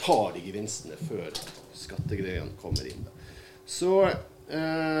mange tar de gevinstene før skattegreiene kommer inn. Da. Så,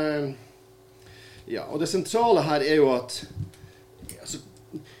 ja, og det sentrale her er jo at altså,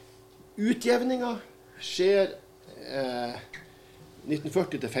 utjevningen skjer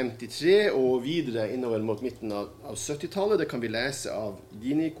 1940 til 53 og videre innover mot midten av 70-tallet. Det kan vi lese av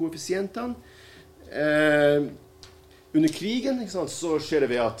Gini-koeffisientene. Under krigen, ikke sant, så skjer det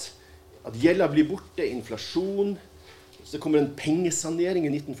ved at gjelda blir borte, inflasjon. Så det kommer en pengesanering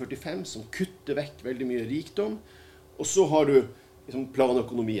i 1945 som kutter vekk veldig mye rikdom. Og så har du liksom,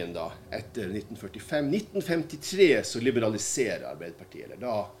 planøkonomien da, etter 1945. 1953 så liberaliserer Arbeiderpartiet, eller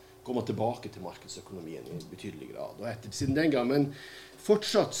da går man tilbake til markedsøkonomien i betydelig grad. Og siden den gang, men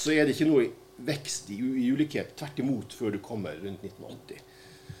fortsatt så er det ikke noe vekst i ulikhet, tvert imot før du kommer rundt 1980.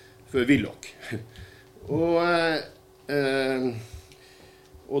 Før Willoch.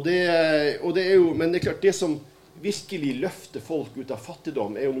 Og det er jo, men det er klart, det som virkelig løfter folk ut av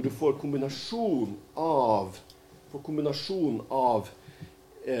fattigdom, er jo når du får kombinasjon av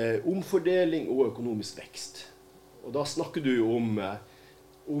omfordeling og økonomisk vekst. Og da snakker du om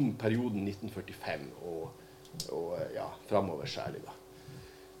perioden 1945 og ja, fremover særlig da.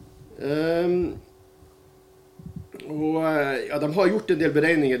 Ja, de har gjort en del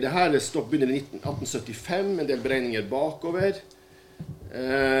beregninger. Det her begynner i 1875, en del beregninger bakover.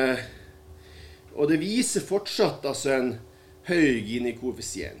 Og det viser fortsatt altså, en høy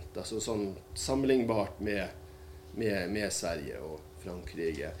Gini-koeffisient, altså sånn sammenlignbart med Sverige og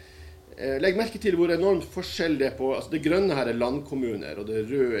Frankrike. Legg merke til hvor enormt forskjell det er på, altså det grønne her er landkommuner, og det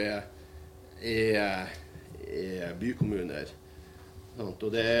røde er bykommuner.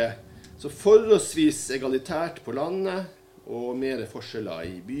 Og det er så forholdsvis egalitært på landet, og mer forskjeller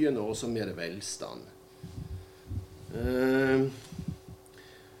i byen, og også mer velstand.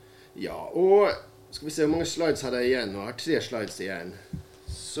 Ja, og skal vi se hvor mange slides har jeg igjen? Nå har jeg 3 slides igjen.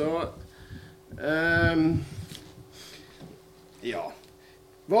 Så, ja.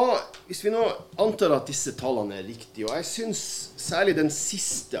 Hvis vi nå antar at disse tallene er riktige, og jeg synes særlig den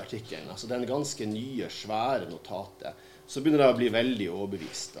siste artikkelen, altså den ganske nye, svære notatet, så begynner det å bli veldig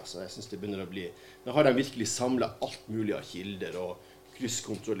overbevist. Altså, jeg synes det begynner å bli, nå har de virkelig samlet alt mulig av kilder og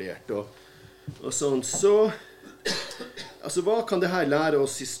krysskontrollert og sånn. Så, altså hva kan det her lære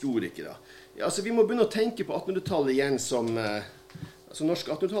oss historikere? Ja, altså vi må begynne å tenke på 1800-tallet igjen som, altså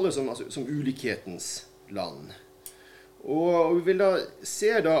norsk 1800-tallet som ulikhetens land. Og vi vil da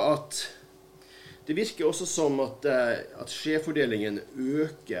se da at det virker også som at skjevfordelingen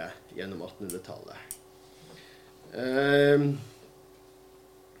øker gjennom 1800-tallet.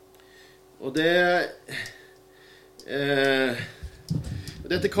 Og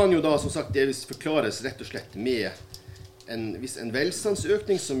dette kan jo da som sagt delvis forklares rett og slett med en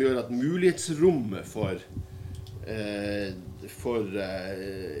velstandsøkning som gjør at mulighetsrommet for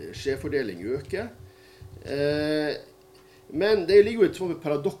skjevfordeling øker. Men det ligger jo et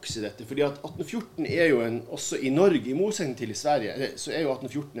paradoks i dette, fordi at 1814 er jo også i Norge, i motsetning til i Sverige, så er jo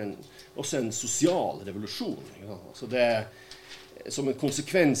 1814 også en sosial revolusjon. Altså som en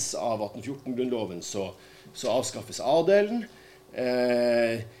konsekvens av 1814-grunnloven så avskaffes adelen,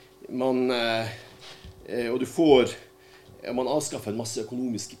 og man avskaffer en masse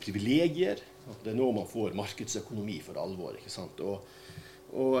økonomiske privilegier. Det er nå man får markedsøkonomi for alvor, ikke sant? Og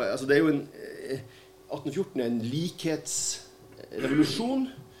altså det er jo 1814 er en likhetsrevolusjon,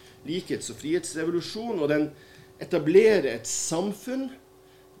 likhets- og frihetsrevolusjon, og den etablerer et samfunn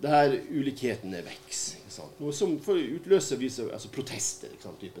der ulikhetene vekser. Noe som utløser altså protester,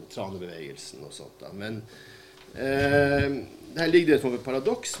 typen Tranebevegelsen og sånt. Da. Men her ligger det et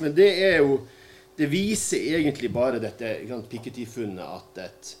paradoks, men det viser egentlig bare dette Piketty-funnet at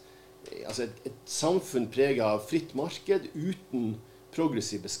et samfunn preget av fritt marked uten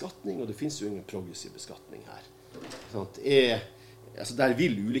progressiv beskatning, og det finnes jo ingen progressiv beskatning her. Altså der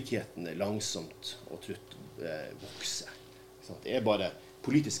vil ulikhetene langsomt og trutt vokse. Det er bare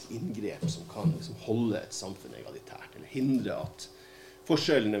politisk inngrep som kan holde et samfunn egalitært, eller hindre at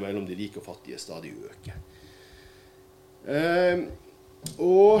forskjellene mellom de rike og fattige stadig øker.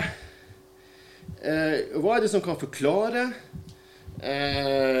 Hva er det som kan forklare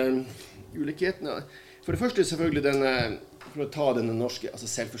ulikhetene? For det første selvfølgelig for å ta denne norske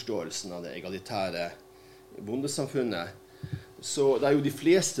selvforståelsen av det egalitære bondesamfunnet, så det er jo de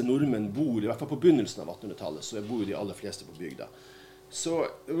fleste nordmenn bor, i hvert fall på begynnelsen av 1800-tallet, så bor jo de aller fleste på bygda. Så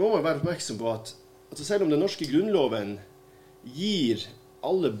må man være oppmerksom på at selv om den norske grunnloven gir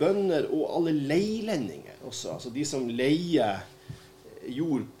alle bønder og alle leilendinger også, altså de som leier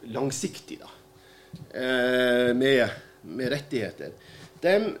jord langsiktig da, med rettigheter,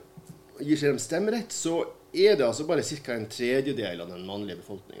 gir seg dem stemmerett, så det altså bare cirka en tredjedel av den mannlige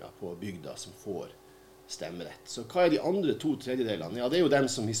befolkningen på bygda som får stemmerett. Så hva de andre 2/3? Ja, det jo dem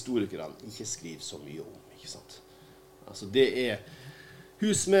som historikerne ikke skriver så mye om, ikke sant? Altså det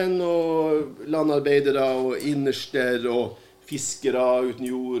husmenn og landarbeidere og innerster og fiskere uten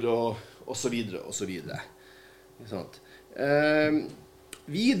jord og så videre og så videre. Ikke sant?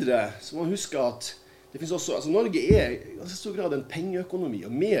 Videre så må man huske at det finnes også, altså Norge i ganske stor grad en pengeøkonomi,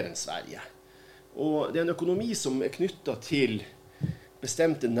 og mer enn Sverige. Og det en økonomi som knyttet til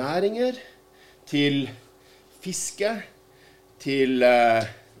bestemte næringer, til fiske, til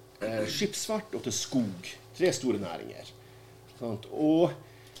skipsfart og til skog. 3 store næringer. Sant? Og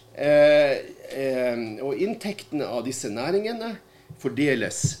inntektene av disse næringene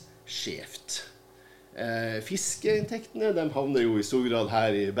fordeles skjevt. Fiskeinntektene, de havner jo i stor grad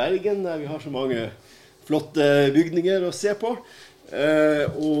her i Bergen, der vi har så mange flotte bygninger å se på.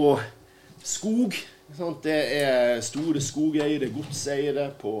 Og skog, sant? Det store skogeiere,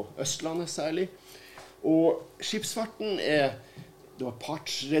 godseiere på Østlandet særlig. Og skipsfarten det var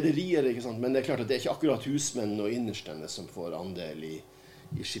partsrederier, ikke sant? Men det klart at det ikke akkurat husmenn og innerstene som får andel i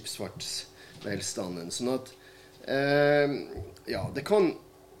skipsfartsvelstanden. Sånn at, ja,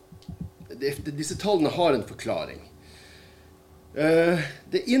 disse tallene har en forklaring.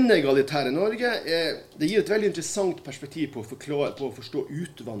 Det inegalitære Norge det gir et veldig interessant perspektiv på å forstå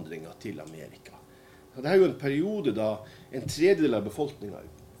utvandringen til Amerika. Det jo en periode da en tredjedel av befolkningen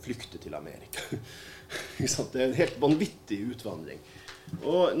flykter til Amerika. Det en helt vanvittig utvandring.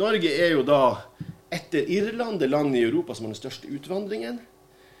 Og Norge jo da, etter Irland, det landet i Europa som har den største utvandringen.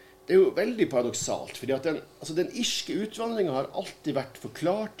 Det jo veldig paradoksalt, fordi at den irske utvandringen har alltid vært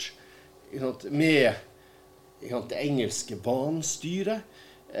forklart med det engelske vanstyret,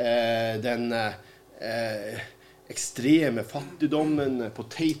 den ekstreme fattigdommen,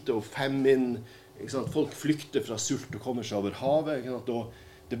 potato famine, folk flykter fra sult og kommer seg over havet, og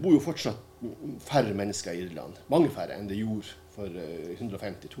det bor jo fortsatt færre mennesker i Irland, mange færre enn det gjorde for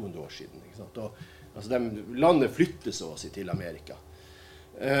 150-200 år siden. Landet flytter så å si til Amerika.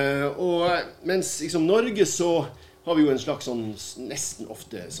 Og mens Norge så har vi jo en slags nesten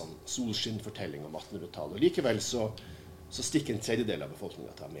ofte solskinnfortelling om 1800-tallet, og likevel så stikker en tredjedel av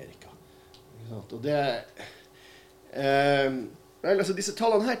befolkningen til Amerika. Og disse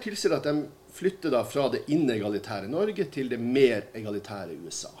tallene her tilsier at de flytter da fra det inegalitære Norge til det mer egalitære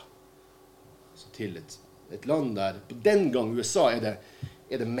USA. Altså til et land der, på den gang USA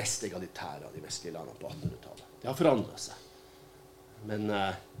det mest egalitære av de vestlige landene på 1800-tallet. Det har forandret seg. Men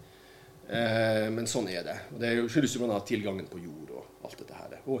sånn det. Og det skyldes jo av tilgangen på jord og alt dette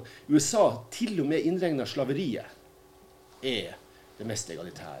her. Og USA, til og med innregnet slaveriet, det mest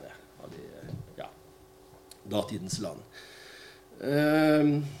egalitære av de, datidens land.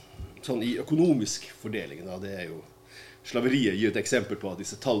 Sånn i økonomisk fordeling, da, det jo slaveriet gir et eksempel på at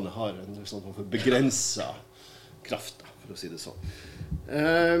disse tallene har en sånn begrenset kraft, da, for å si det sånn.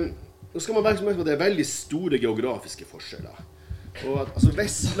 Nå skal man være med på at det veldig store geografiske forskjeller. Og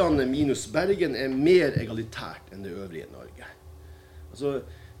Vestlandet minus Bergen mer egalitært enn det øvrige Norge.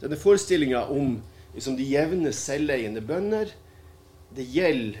 Denne forestillingen om de jevne selveiende bønder, det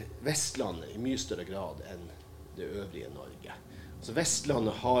gjelder Vestlandet i mye større grad enn det øvrige Norge.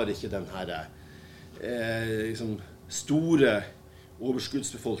 Vestlandet har ikke den her store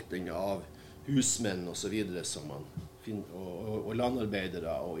overskuddsbefolkningen av husmenn og så videre som man finner, og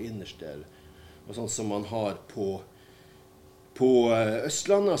landarbeidere og innerster, og sånn som man har på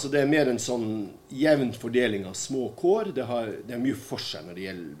Østlandet. Det mer en sånn jevn fordeling av små kår. Det mye forskjell når det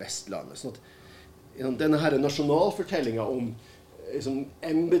gjelder Vestlandet. Sånn at denne her nasjonalfortellingen om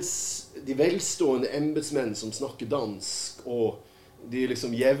de velstående embetsmenn som snakker dansk, og de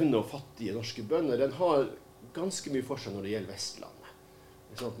jevne og fattige norske bønder, den har ganske mye forskjell når det gjelder Vestlandet.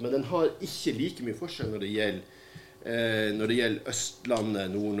 Men den har ikke like mye forskjell når det gjelder Østlandet,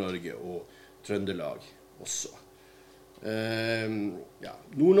 Nord-Norge og Trøndelag også.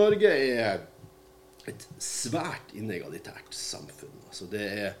 Nord-Norge et svært inegalitært samfunn.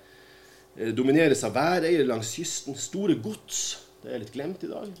 Det domineres av væreier langs kysten, store gods. Det litt glemt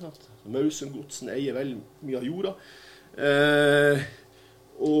i dag. Mausen-godsen eier veldig mye av jorda.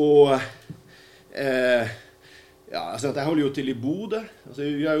 Jeg holder jo til i Bodø.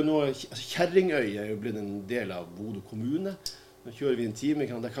 Kjerringøy jo blitt en del av Bodø kommune. Nå kjører vi en time.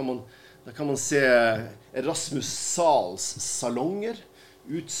 Der kan man se Erasmus Sahls salonger,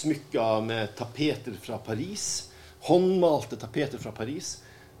 utsmykket med tapeter fra Paris. håndmalte tapeter fra Paris.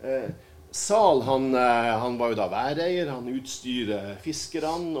 Sahl, han var jo da væreier, han utstyrer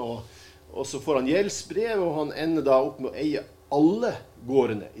fiskerne, og så får han gjeldsbrev, og han ender da opp med å eie alle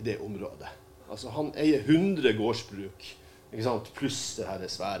gårdene i det området. Altså han eier 100 gårdsbruk, ikke sant? Pluss det her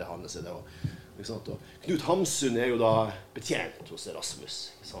svære handelsstedet. Og Knut Hamsun jo da betjent hos Erasmus,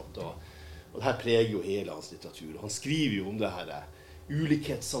 ikke sant? Og det her preger jo hele hans litteratur. Han skriver jo om det her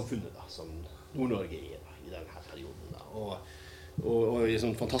ulikhetssamfunnet da, som Nord-Norge da, i denne perioden. Da. Og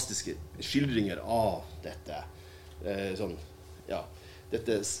sånn fantastiske skildringer av dette,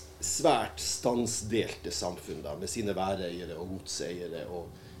 dette svært stansdelte samfunn da, med sine væreiere og godseiere og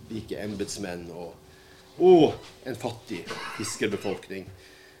rike embedsmenn og en fattig fiskerbefolkning.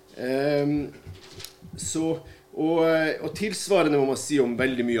 Og tilsvarende må man si om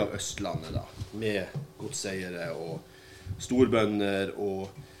veldig mye av Østlandet da, med godseiere og storbønder og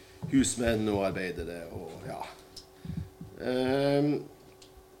husmenn og arbeidere og ja.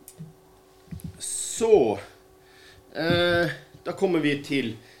 Da kommer vi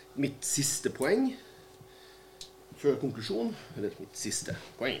til mitt siste poeng før konklusjon, eller mitt siste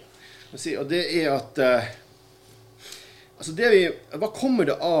poeng. Og det at hva kommer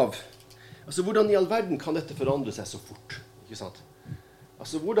det av? Altså, hvordan i all verden kan dette forandre seg så fort? Ikke sant?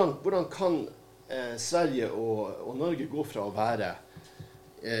 Altså, hvordan kan Sverige og Norge gå fra å være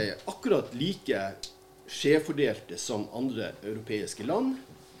akkurat like skjevfordelte som andre europeiske land,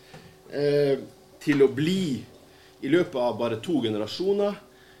 til å bli i løpet av bare 2 generasjoner,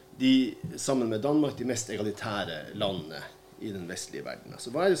 sammen med Danmark, de mest egalitære landene i den vestlige verden. Altså,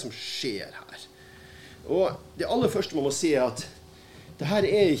 hva det som skjer her? Og det aller første man må si at det her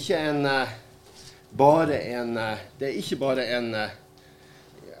ikke bare en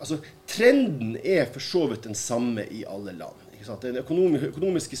altså trenden for så vidt den samme i alle land, ikke sant? Den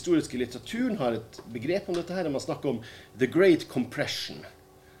økonomiske historiske litteraturen har et begrep om dette her, man snakker om the great compression,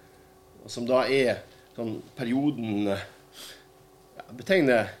 som da sånn perioden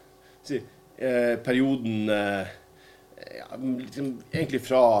betegner perioden liksom, egentlig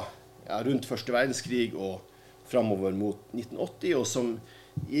fra rundt første verdenskrig og fremover mot 1980, og som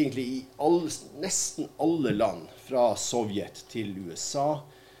egentlig i nesten alle land, fra Sovjet til USA,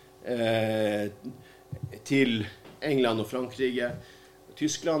 til England og Frankrike,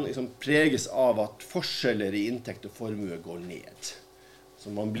 Tyskland, liksom preges av at forskjeller i inntekt og formue går ned. Så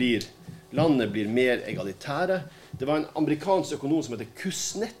landet blir mer egalitære. Det var en amerikansk økonom som heter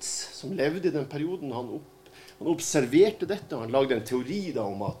Kuznets, som levde i den perioden. Han observerte dette, og han lagde en teori da,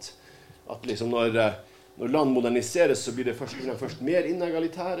 om at liksom når land moderniseres, så blir det først mer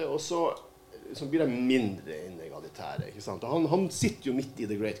inegalitære, og så blir det mindre inegalitære. Ikke sant? Og han sitter jo midt i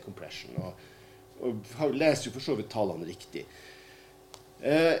the great compression, og leser jo for så vidt tallene riktig.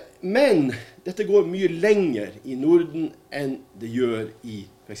 Men dette går mye lenger i Norden enn det gjør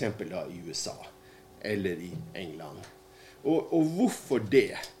for eksempel da, i USA eller i England. Og hvorfor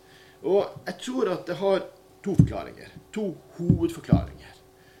det? Og jeg tror at det har 2 forklaringer, 2 hovedforklaringer.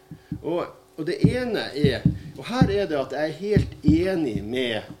 Og det ene og her det at jeg helt enig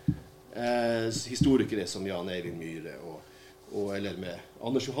med historikere som Jan Eivind Myhre eller med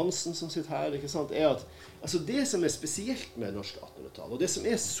Anders Johansen som sitter her, ikke sant, at altså det som spesielt med norsk 1800-tall, og det som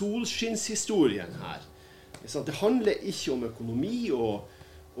solskinnshistorien her, ikke sant, det handler ikke om økonomi og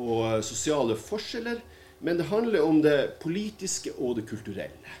sosiale forskjeller, men det handler om det politiske og det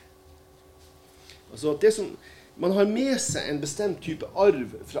kulturelle. Altså det som man har med seg en bestemt type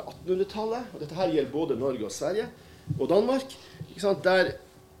arv fra 1800-tallet, og dette her gjelder både Norge og Sverige og Danmark, ikke sant,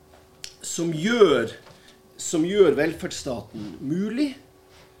 som gjør velferdsstaten mulig.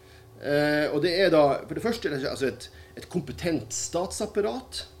 Og det da, for det første, altså et kompetent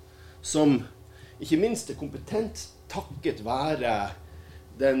statsapparat, som ikke minst kompetent takket være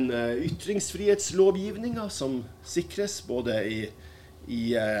den ytringsfrihetslovgivningen som sikres både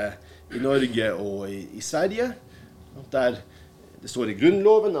i Norge og i Sverige, der det står i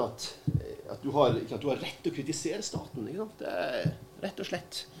grunnloven at du har rett til å kritisere staten, ikke sant? Det rett og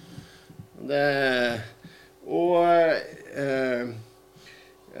slett.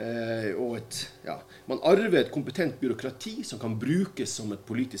 Man arver et kompetent byråkrati som kan brukes som et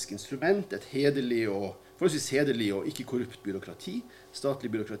politisk instrument, et forholdsvis hederlig og ikke korrupt byråkrati,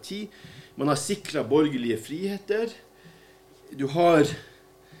 statlig byråkrati. Man har sikret borgerlige friheter. Du har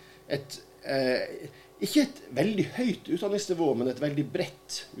ikke et veldig høyt utdanningsnivå, men et veldig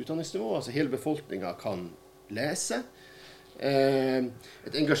bredt utdanningsnivå. Altså hele befolkningen kan lese.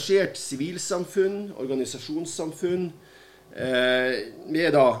 Et engasjert sivilsamfunn, organisasjonssamfunn,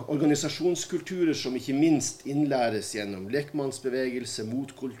 med organisasjonskulturer som ikke minst innlæres gjennom lekmannsbevegelse,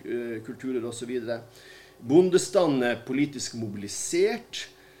 motkulturer og så videre. bondestanden er politisk mobilisert,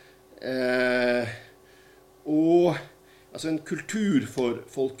 og altså en kultur for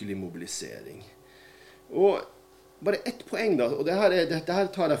folkelig mobilisering. Og bare ett poeng da, og dette her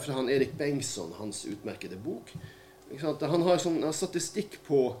tar jeg fra han Erik Bengtsson, hans utmerkede bok. Han har sånn statistikk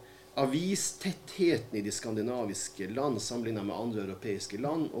på avistettheten i de skandinaviske land sammenlignet med andre europeiske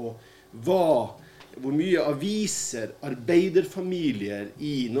land, og hvor mye aviser arbeiderfamilier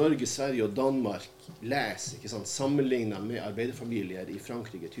i Norge, Sverige og Danmark leser, ikke sant, sammenlignet med arbeiderfamilier i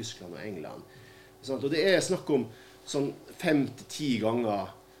Frankrike, Tyskland og England. Og det er snakk om sånn 5 til 10 ganger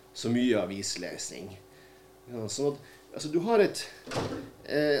så mye avislesing. Sånn at, altså, du har et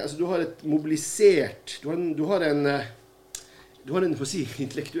mobilisert, du har en for å si,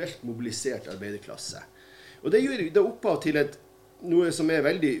 intellektuelt mobilisert arbeiderklasse. Og det gjør det opphav til noe som er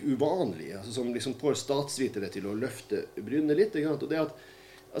veldig uvanlig, altså som liksom får statsvitere til å løfte brynene litt, og det at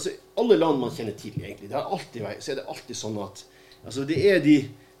altså, alle land man kjenner til egentlig, så er det alltid sånn at altså, det er de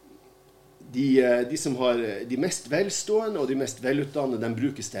som har de mest velstående og de mest velutdannede, de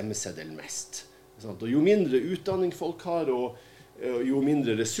bruker stemmeseddelen mest. Og jo mindre utdanning folk har, og jo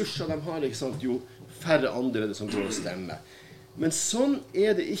mindre ressurser de har, jo færre andre er det som går og stemmer. Men sånn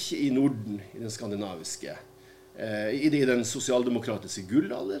er det ikke i Norden, i den skandinaviske, i den sosialdemokratiske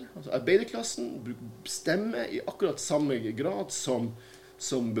gullalder. Altså, arbeiderklassen stemmer i akkurat samme grad som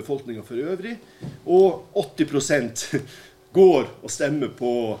befolkningen for øvrig, og 80% går og stemmer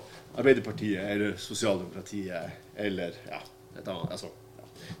på Arbeiderpartiet eller Sosialdemokratiet, eller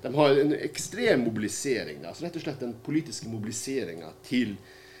de har en ekstrem mobilisering, altså rett og slett den politiske mobiliseringen til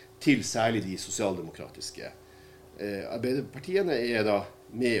særlig de sosialdemokratiske. Arbeiderpartiene er da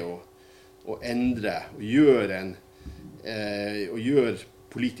med å endre og gjøre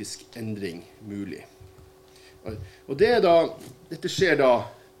politisk endring mulig. Og dette skjer da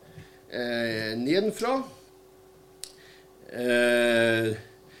nedenfra.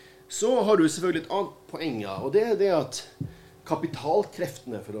 Så har du selvfølgelig et annet poeng, og det er det at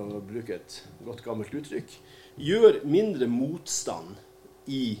kapitalkreftene, for å bruke et godt gammelt uttrykk, gjør mindre motstand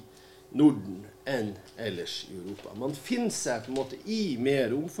i Norden enn ellers i Europa. Man finner seg på en måte i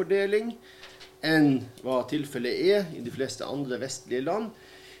mer omfordeling enn hva tilfellet er i de fleste andre vestlige land.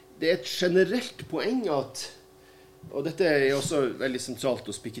 Det er et generelt poeng at, og dette er også veldig sentralt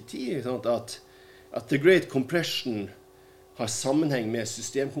hos Piketty, at The Great Compression har sammenheng med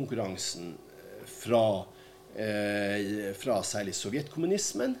systemkonkurransen fra særlig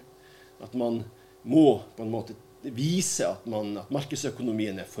sovjetkommunismen, at man må på en måte vise at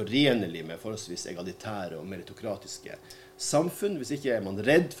markedsøkonomien er forenlig med forholdsvis egalitære og meritokratiske samfunn. Hvis ikke er man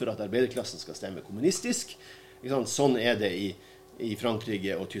redd for at arbeiderklassen skal stemme kommunistisk. Sånn er det i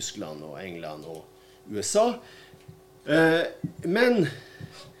Frankrike og Tyskland og England og USA. Men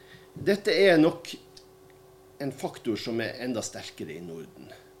dette er nok en faktor som er enda sterkere i Norden.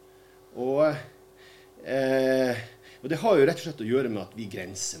 Og det har jo rett og slett å gjøre med at vi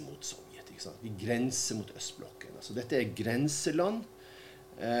grenser mot Sovjet. Vi grenser mot Østblokken. Altså, dette er grenseland.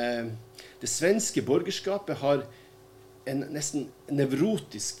 Det svenske borgerskapet har en nesten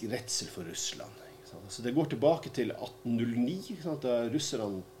nevrotisk redsel for Russland. Altså, det går tilbake til 1809, da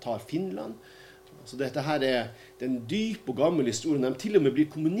russerne tar Finland. Altså, dette her er en dyp og gammel historie. De til og med blir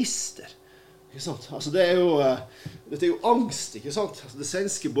kommunister. Altså, dette er jo angst, ikke sant? Altså, det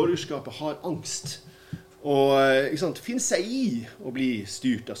svenske borgerskapet har angst. Og finne seg i å bli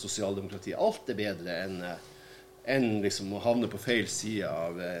styrt av sosialdemokratiet. Alt er bedre enn liksom å havne på feil side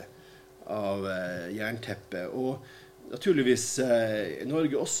av jernteppet. Og naturligvis i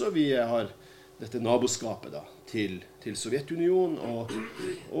Norge også, vi har dette naboskapet da, til Sovjetunionen og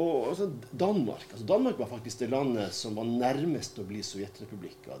også Danmark. Altså, Danmark var faktisk det landet som var nærmest å bli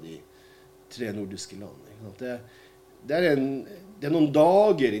Sovjetrepublikk av de 3 nordiske landene. Det er noen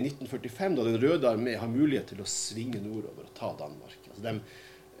dager i 1945 da den røde armé har mulighet til å svinge nordover og ta Danmark. Altså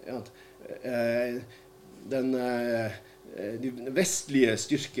den vestlige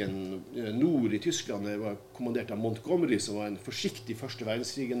styrken nord i Tyskland var kommandert av Montgomery, som var en forsiktig første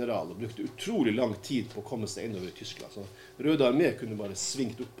verdenskrig-general og brukte utrolig lang tid på å komme seg innover i Tyskland. Så røde armé kunne bare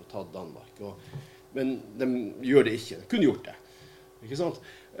svingt opp og ta Danmark. Men de gjør det ikke. De kunne gjort det. Ikke sant?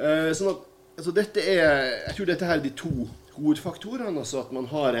 Sånn at altså jeg tror dette her er de 2 hovedfaktorene, altså at man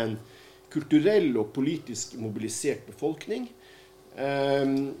har en kulturell og politisk mobilisert befolkning.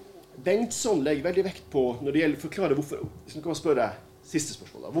 Bengtsson legger veldig vekt på, når det gjelder å forklare hvorfor, hvis man kan spørre siste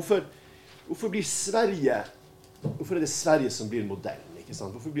spørsmål da, hvorfor er det Sverige som blir modellen, ikke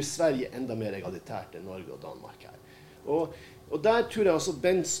sant? Hvorfor blir Sverige enda mer egalitært enn Norge og Danmark her? Og der tror jeg også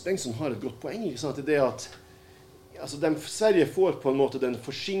Bengtsson har et godt poeng, ikke sant? Det er at Sverige får på en måte den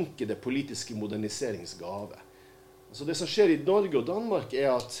forsinkede politiske moderniseringsgave. Altså det som skjer i Norge og Danmark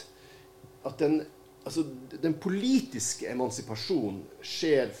at den politiske emansipasjonen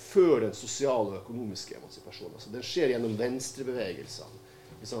skjer før den sosiale og økonomiske emansipasjonen. Altså den skjer gjennom venstrebevegelsene.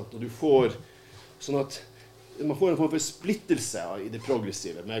 Og du får sånn at man får en form for splittelse i det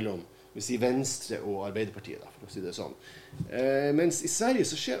progressive mellom Venstre og Arbeiderpartiet, for å si det sånn. Mens i Sverige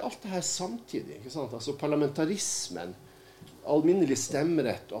så skjer alt det her samtidig. Ikke sant? Altså parlamentarismen, alminnelig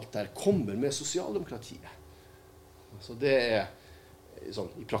stemmerett og alt det her kommer med sosialdemokratiet. Så det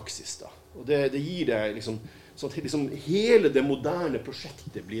sånn i praksis da. Og det gir det liksom, sånn at liksom hele det moderne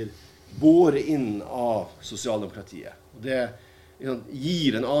prosjektet blir båret inn av sosialdemokratiet. Og det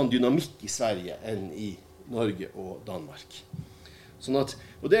gir en annen dynamikk i Sverige enn i Norge og Danmark.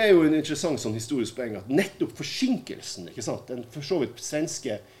 Og det jo en interessant sånn historisk poeng at nettopp forsinkelsen, ikke sant, den for så vidt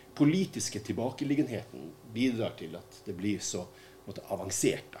svenske politiske tilbakeliggenheten bidrar til at det blir så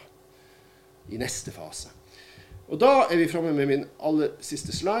avansert da, i neste fase. Og da vi fremme med min aller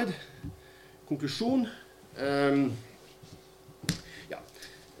siste slide. Konklusjon.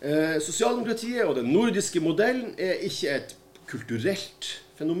 Sosialdemokratiet og den nordiske modellen ikke et kulturelt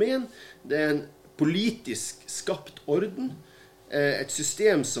fenomen. Det en politisk skapt orden. Et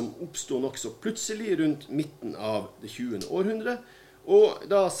system som oppstod nok så plutselig rundt midten av det 20. århundre, og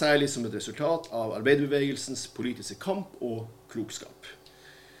da særlig som et resultat av arbeiderbevegelsens politiske kamp og klokskap.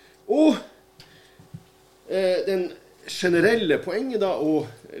 Og den generelle poenget da å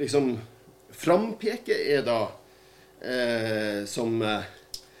liksom frampeke da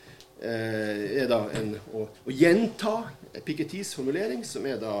å gjenta Pikettys formulering som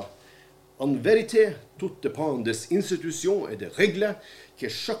da en vérité tout dépend des institutions et des règles que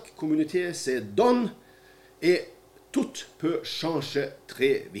chaque communauté se donne et tout peut changer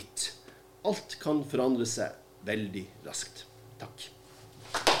très vite. Alt kan forandre seg veldig raskt. Takk.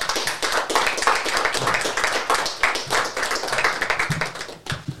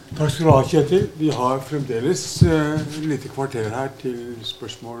 Takk skal du ha, Kjetil. Vi har fremdeles lite kvarter her til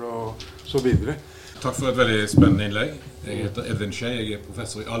spørsmål og så videre. Takk for et veldig spennende innlegg. Jeg heter Edvin Skei, jeg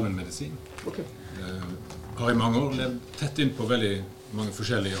professor i allmennmedisin. Okay. Har i mange år levd tett inn på veldig mange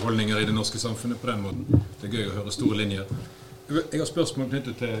forskjellige holdninger i det norske samfunnet på den måten. Det gøy å høre store linjer. Jeg har spørsmål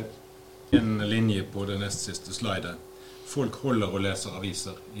knyttet til en linje på det nest siste slidet. Folk holder og leser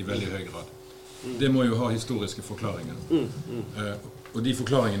aviser i veldig høy grad. Det må jo ha historiske forklaringer. Og de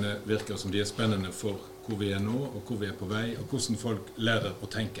forklaringene virker som de spennende for hvor vi nå, og hvor vi på vei, og hvordan folk lærer å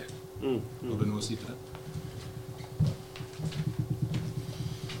tenke. Har du noe å si til det?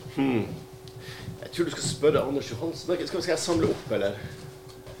 Jeg tror du skal spørre Anders Johansen. Skal jeg samle opp, eller?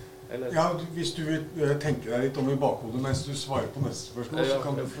 Ja, hvis du vil tenke deg litt om i bakhodet mens du svarer på neste spørsmål, så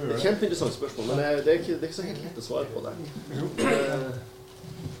kan du få gjøre det. Kjempeinteressant spørsmål, men det ikke så helt lett å svare på det.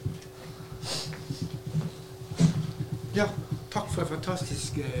 Ja, takk for et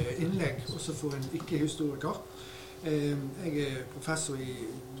fantastisk innlegg, også for en ikke-historiker. Jeg professor i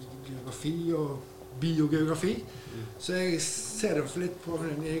geografi og biogeografi, så jeg ser det litt på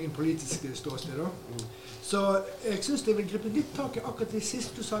en egen politisk ståsted. Så jeg synes det vil gripe litt tak i akkurat det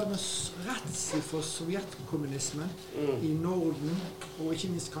siste du sa det med redsel for sovjetkommunismen i Norden, og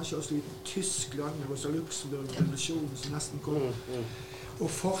ikke minst kanskje også i Tyskland, med Rosa Luxemburg-revolusjonen som nesten kom. Og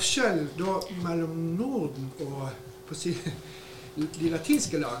forskjellen da mellom Norden og de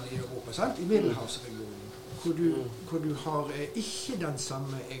latinske landene i Europa, sant? I Middelhavsregionen, hvor du har ikke den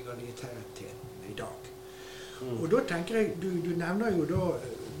samme egaliteten i dag. Og da tenker jeg, du nevner jo da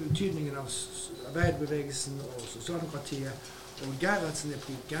betydningen av arbeiderbevegelsen og sosialdemokratiet og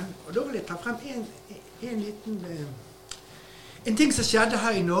Gerhardsen-epoken, og da vil jeg ta frem en ting som skjedde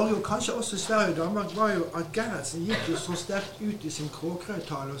her i Norge, og kanskje også i Sverige og Danmark, var jo at Gerhardsen gikk jo så sterkt ut i sin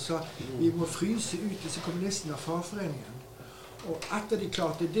Kråkerøy-tale og sa vi må fryse ut disse kommunistene av fagforeningen. Og etter de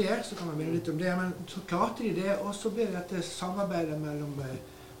klarte det, så kan man minne litt om det, men så klarte de det, og så ble dette samarbeidet mellom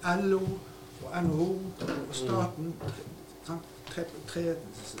LO og NHO og staten, tre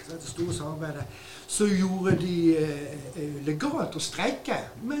store samarbeider, så gjorde de legalt å streike,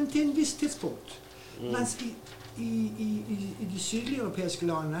 men til en viss tidspunkt. Mens i de sydlige europeiske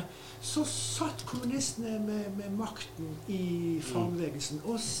landene så satt kommunistene med makten i fagbevegelsen,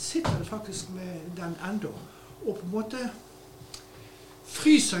 og sitter det faktisk med den enda, og på en måte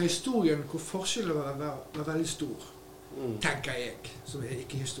fryser historien hvor forskjellen var veldig stor, tenker jeg, som er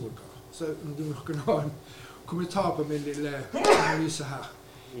ikke historiker. Så du kan ha en kommentar på min lille analyse her.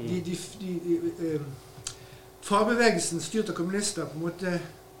 Fagbevegelsen styrt av kommunister på en måte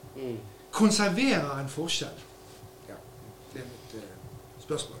konserverer en forskjell. Ja, det er mitt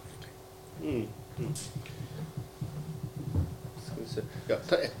spørsmål egentlig. Ja,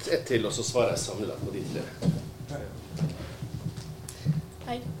 ta ett til, og så svarer jeg samlet på de tre.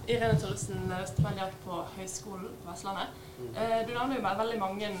 Hei, Irene Torresen, stipendiat på Høgskolen på Vestlandet. Du nevner jo veldig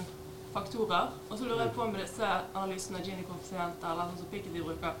mange faktorer, og så lurer jeg på med disse analysene av Gini-koeffisienter, eller sånn som Piketty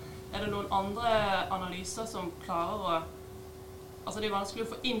bruker. Det noen andre analyser som klarer å... Altså det vanskelig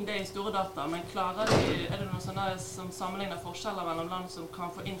å få inn det i store data, men det noen sånne som sammenligner forskjeller mellom land som kan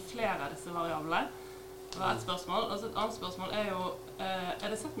få inn flere av disse variablene? Det var et spørsmål. Og så et annet spørsmål jo,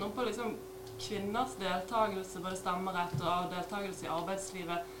 det sett noe på liksom kvinners deltakelse, både stemmerett og deltakelse i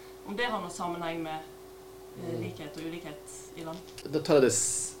arbeidslivet, om det har noen sammenheng med likhet og ulikhet i land? Da tar jeg det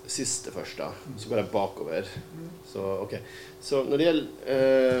siste først da, så går jeg bakover. Så, ok. Så når det gjelder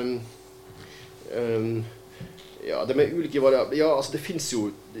ja, det med ulike variabler, ja, altså det finnes jo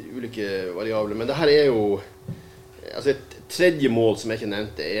ulike variabler, men det her jo altså et tredje mål som jeg ikke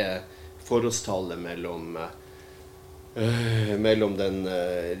nevnte forholdstallet mellom den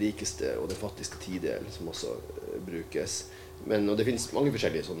rikeste og den fattigste tidelen som også brukes. Og det finnes mange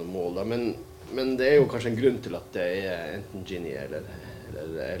forskjellige sånne mål da, men det jo kanskje en grunn til at det enten Gini eller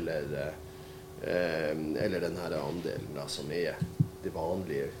den her andelen da, som de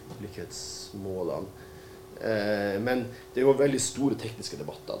vanlige ulikhetsmålene. Men det jo veldig store tekniske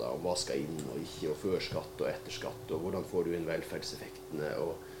debatter da, om hva skal inn og ikke, og før skatt og etter skatt, og hvordan får du inn velferdseffektene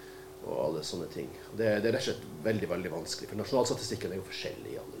og alle sånne ting. Det rett og slett veldig, veldig vanskelig, for nasjonalstatistikken jo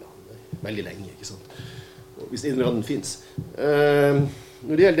forskjellig i alle land, veldig lenge, ikke sant? Og hvis innraden finnes.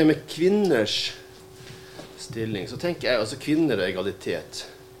 Når det gjelder det med kvinners stilling, så tenker jeg altså kvinner og egalitet.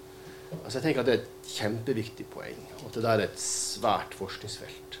 Altså jeg tenker at det et kjempeviktig poeng, og at det der et svært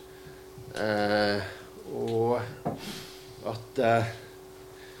forskningsfelt. Og at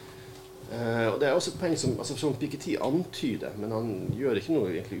og det også et poeng som Piketty antyder, men han gjør ikke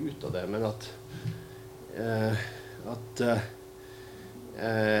noe egentlig ut av det, men at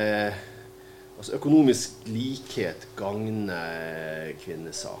altså økonomisk likhet gagner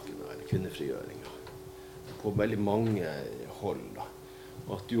kvinnesakene eller kvinnefrigjøringa på veldig mange hold da.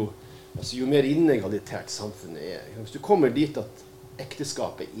 Og at jo mer inegalitært samfunnet hvis du kommer dit at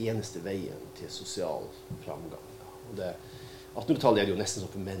ekteskapet eneste veien til sosial framgang da. Og det 1800-tallet det jo nesten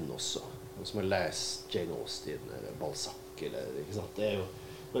sånn for menn også, som har lest Jane Austen eller Balzac eller, ikke sant? Det jo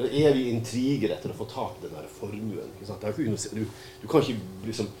bare evig intriger etter å få tak i den der formuen, ikke sant? Du kan ikke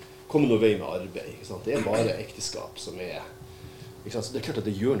liksom komme noen vei med arbeid, ikke sant? Det bare ekteskap som ikke sant? Så det klart at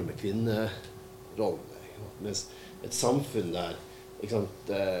det gjør noe med kvinnerollen, mens et samfunn der ikke sant?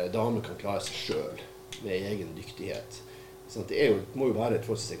 Damer kan klare seg selv med egen dyktighet, ikke sant? Det må jo være et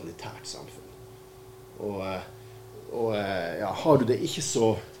forholdsvis egalitært samfunn. Og ja, har du det ikke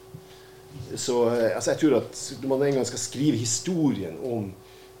så altså jeg tror at når man en gang skal skrive historien om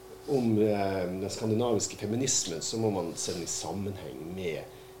den skandinaviske feminismen, så må man se den i sammenheng med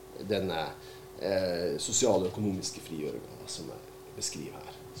denne sosiale og økonomiske frigjøringen som jeg beskriver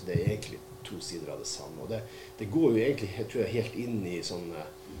her. Så det egentlig to sider av det samme. Og det går jo egentlig, jeg tror jeg, helt inn i sånne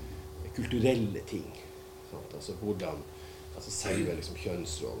kulturelle ting. Sant? Altså hvordan selve liksom,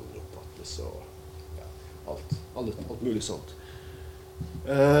 kjønnsrollen oppfattes og ja, alt mulig sånt.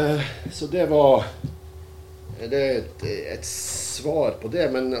 Så det var et svar på det,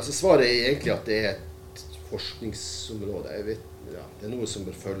 men altså, svaret egentlig at det et forskningsområde. Jeg vet, ja, det noe som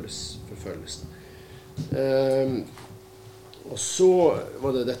bør forfølges. Og så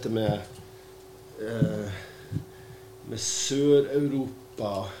var det dette med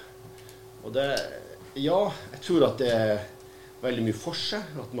Sør-Europa, og det, ja, jeg tror at det veldig mye for seg,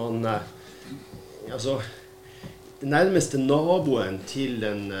 at man, altså, den nærmeste naboen til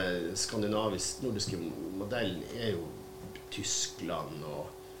den skandinavisk-nordiske modellen jo Tyskland,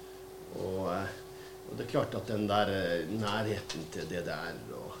 og det klart at den der nærheten til DDR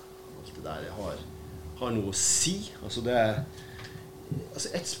og alt det der har noe å si. Altså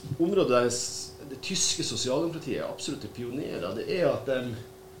et område der det tyske sosialdemokratiet absolutt pionerer, det at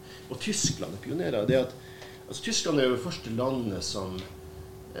og Tyskland pionerer, det at altså Tyskland jo det første landet som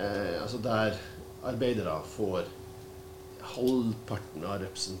altså der arbeidere får halvparten av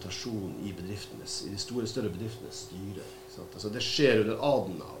representasjon i de større bedriftenes styre. Altså det skjer under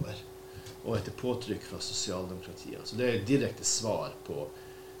Adenauer og etter påtrykk fra sosialdemokratiet. Altså det et direkte svar på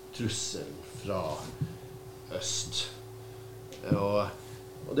trusselen fra øst.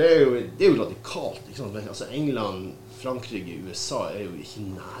 Og det jo radikalt, ikke sant? Altså England, Frankrike, USA jo ikke i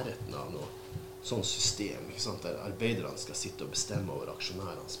nærheten av noe sånt system, ikke sant? Der arbeiderne skal sitte og bestemme over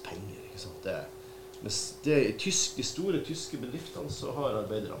aksjonærenes penger, ikke sant? Mens de store tyske bedriftene så har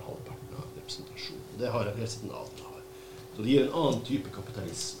arbeiderne halvparten av representasjon. Det har en helt siden Adenauer. Så det gir en annen type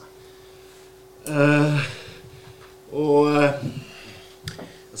kapitalisme.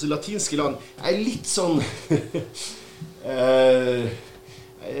 Altså latinske land litt sånn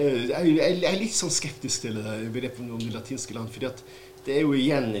jeg litt sånn skeptisk til det begrepet om de latinske land, fordi at det jo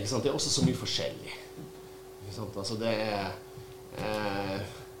igjen, ikke sant, det også så mye forskjellig. Ikke sant? Altså det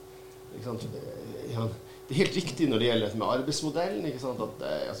ikke sant, det helt riktig når det gjelder med arbeidsmodellen, ikke sant, at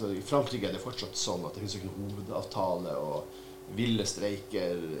altså, i Frankrike det fortsatt sånn at det finnes ikke noen hovedavtale og ville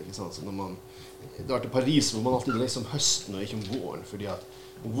streiker, ikke sant, så når man det var til Paris hvor man alltid reiser om høsten og ikke om våren, fordi at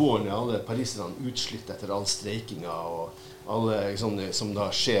om våren alle pariserne utslitt etter all streikinga og alle liksom, som da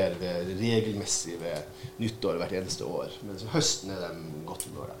skjer regelmessig ved nyttår hvert eneste år. Men så høsten de godt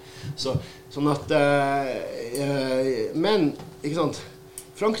humør da. Sånn at men, ikke sant,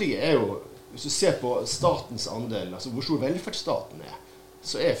 Frankrike jo, hvis du ser på statens andel, altså hvor stor velferdsstaten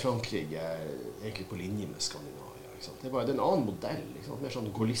så Frankrike egentlig på linje med Skandinavia. Ikke sant? Det en annen modell, ikke sant? Mer sånn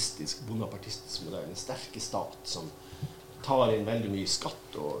gaullistisk, bonapartistisk modell, en sterke stat som tar inn veldig mye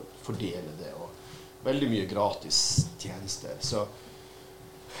skatt og fordeler det, og veldig mye gratis tjenester. Sånn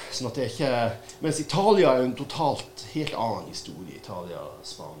at det ikke... Mens Italia en totalt helt annen historie, Italia og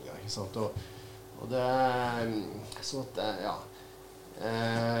Spania, ikke sant? Og det sånn at, ja...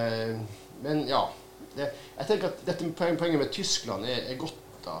 men ja, jeg tenker at dette poenget med Tyskland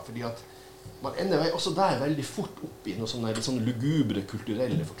godt da, fordi at man ender også der veldig fort opp i noen sånne litt sånn lugubre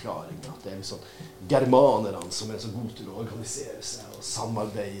kulturelle forklaringer. At det liksom germanerne som så gode til å organisere seg og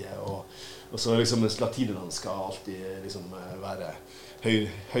samarbeide, og så liksom latinerne skal alltid liksom være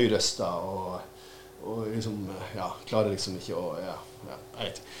høyrøsta og liksom, ja, klarer liksom ikke å, ja, jeg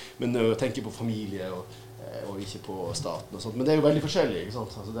vet. Men å tenke på familie og ikke på staten og sånt. Men det jo veldig forskjellig, ikke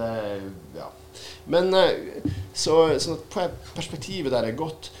sant? Altså det ja. Men sånn at perspektivet der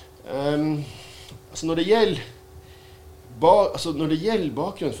godt. Altså når det gjelder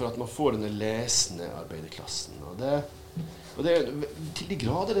bakgrunnen for at man får denne lesende arbeiderklassen, og det til de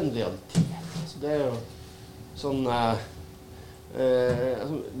grader en realitet. Altså det jo sånn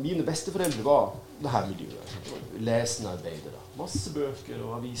altså mine besteforeldre var det her miljøet, lesende arbeidere, masse bøker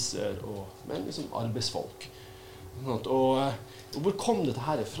og aviser, men liksom arbeidsfolk. Og hvor kom dette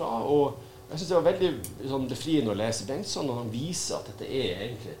her fra? Og jeg synes det var veldig sånn, befriende å lese Bengtsson, og han viser at dette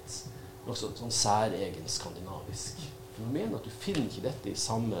egentlig noe sånn særegen skandinavisk fenomen, at du finner ikke dette i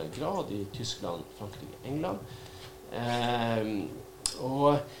samme grad i Tyskland, Frankrike, England.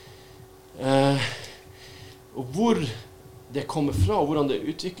 Og hvor det kommer fra, og hvordan det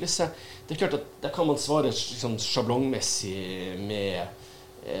utvikler seg, det klart at der kan man svare liksom, sjablongmessig med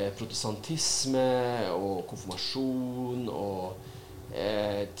protestantisme og konfirmasjon og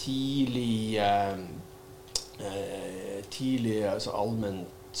tidlig altså allment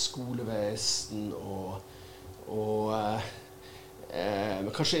skolevesen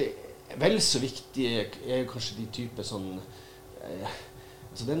men kanskje vel så viktig jo kanskje de typer sånn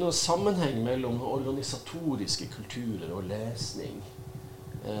altså det noe sammenheng mellom organisatoriske kulturer og lesning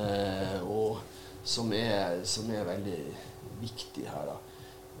og som veldig viktig her da.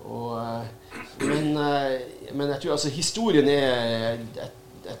 Men jeg tror altså historien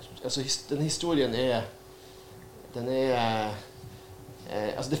den historien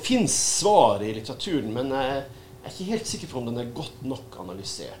altså det finnes svar i litteraturen, men jeg ikke helt sikker på om den godt nok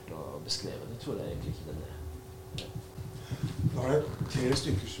analysert og beskrevet. Det tror jeg egentlig ikke den Da det 3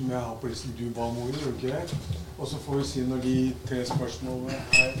 stykker som jeg har på listen du ba om ordet, ikke det? Og så får vi si når de 3 spørsmålene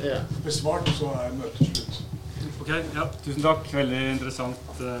besvart, så møtet slutt. Ok, ja, tusen takk. Veldig interessant.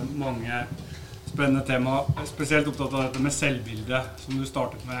 Mange spennende tema. Spesielt opptatt av dette med selvbilde, som du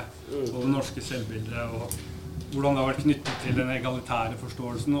startet med, og det norske selvbildet, og hvordan det har vært knyttet til den egalitære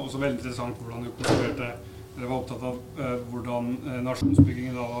forståelsen, og også veldig interessant hvordan du konstruerte, eller var opptatt av hvordan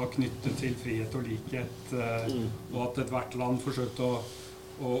nasjonsbyggingen da var knyttet til frihet og likhet, og at hvert land forsøkte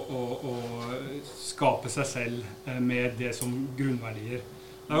å skape seg selv med det som grunnverdier.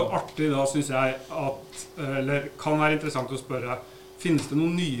 Det jo artig da, synes jeg, eller kan være interessant å spørre, finnes det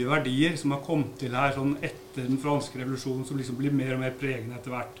noen nye verdier som har kommet til her sånn etter den franske revolusjonen, som liksom blir mer og mer pregende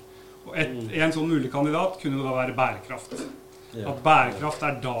etter hvert? Og en sånn mulig kandidat kunne jo da være bærekraft. At bærekraft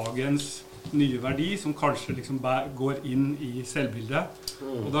dagens nye verdi, som kanskje liksom går inn i selvbildet.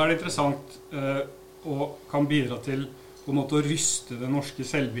 Og da det interessant og kan bidra til på en måte å ryste det norske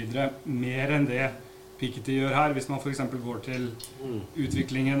selvbildet mer enn det Piketty gjør her, hvis man for eksempel går til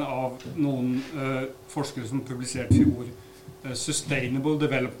utviklingen av noen forskere som publiserte i fjor Sustainable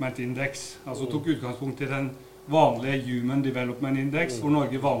Development Index, altså tok utgangspunkt i den vanlige Human Development Index, hvor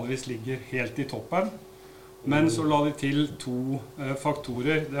Norge vanligvis ligger helt i toppen, men så la de til 2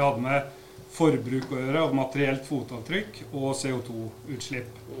 faktorer. Det hadde med forbruk å gjøre, av materielt fotavtrykk og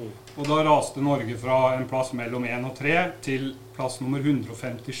CO2-utslipp. Og da raste Norge fra en plass mellom 1 og 3 til plass nummer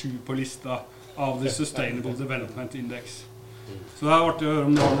 157 på lista av The Sustainable Development Index. Så det artig å høre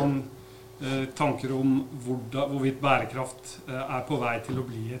om du har noen tanker om hvorvidt bærekraft på vei til å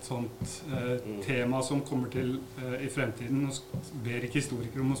bli et sånt tema som kommer til i fremtiden. Og ber ikke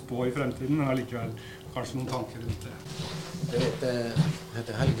historikere om å spå i fremtiden, men allikevel kanskje noen tanker rundt det. Jeg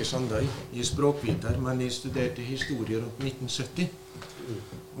heter Helge Sandøy. Jeg språkviter, men jeg studerte historie rundt 1970.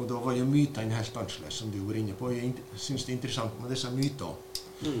 Og da var jo mytene helt annerledes, som du var inne på. Jeg synes det interessant med disse mytene.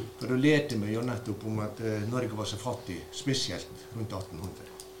 For da lærte vi jo nettopp om at Norge var så fattig, spesielt rundt 1800.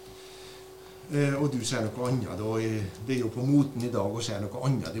 Og du sier noe annet, det jo på moten i dag å si noe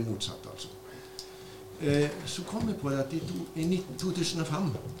annet, det motsatte altså. Så kom jeg på at i 2005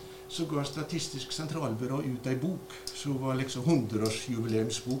 så ga Statistisk sentralbyrå ut en bok, som var liksom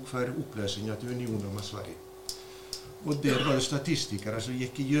 100-årsjubileumsbok for oppløsningen til unionen med Sverige. Og der var det statistikere som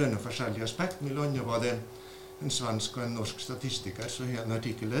gikk gjennom forskjellige aspekter. Med landet var det en svensk og en norsk statistiker som har en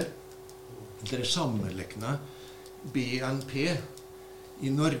artikkel der. Der sammenliknet BNP i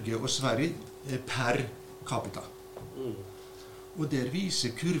Norge og Sverige per capita. Og der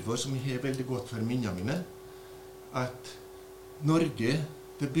viser kurver som jeg har veldig godt for minnene mine, at Norge,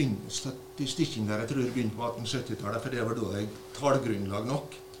 statistikken der jeg tror det begynte på 1870-tallet, for det var da jeg tallgrunnlag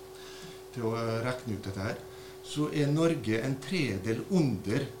nok til å rekne ut dette her, så Norge en tredel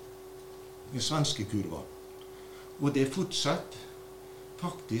under den svenske kurva. Og det fortsatt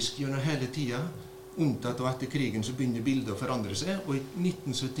faktisk gjennom hele tiden, unntatt og etter krigen så begynner bildet å forandre seg, og i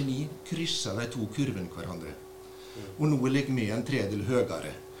 1979 krysset de to kurvene hverandre. Og nå ligger vi en tredel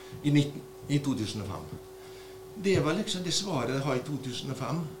høyere i 2005. Det var liksom det svaret jeg har i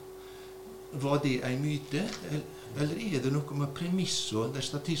 2005. Var det en myte, eller det noe med premisser, de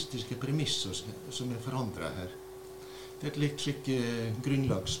statistiske premisser som forandret her? Det et litt slik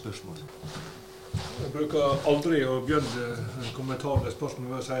grunnlagsspørsmål. Jeg bruker aldri å begynne en kommentar eller spørsmål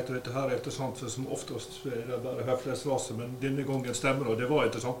med å si at dette her er interessant, for som oftest er det bare høflighetsrase, men denne gangen stemmer, og det var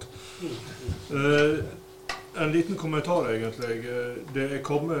interessant. En liten kommentar egentlig. Det er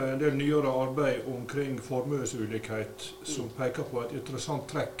kommet en del nyere arbeid omkring formuesulikhet som peker på et interessant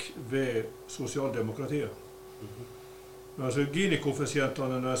trekk ved sosialdemokratiet. Altså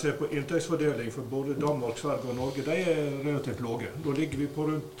Gini-koeffisientene, når jeg ser på inntektsfordeling for både Danmark, Sverige og Norge, de er relativt lave. Da ligger vi på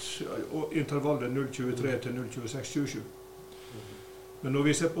rundt intervallet 0,23 til 0,26-27. Men når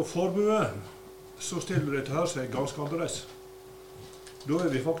vi ser på formue, så stiller dette her seg ganske annerledes. Da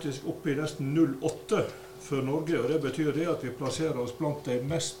er vi faktisk oppe i nesten 0,8 for Norge, og det betyr det at vi plasserer oss blant de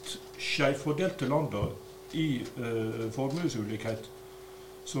mest skjevfordelte landene i formuesulikhet,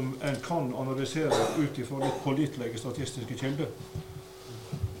 som en kan analysere ut ifra litt pålitelige statistiske kilder.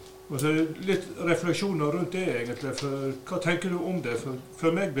 Og så litt refleksjoner rundt det egentlig, for hva tenker du om det?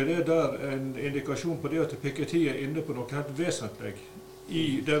 For meg blir det der en indikasjon på det at Piketty er inne på noe helt vesentlig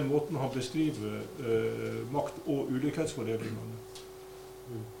i den måten han beskriver makt- og ulikhetsfordelingene,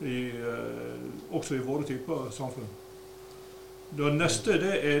 også i våre typer samfunn. Det neste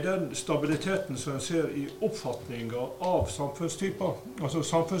det er den stabiliteten som en ser i oppfatninger av samfunnstyper, altså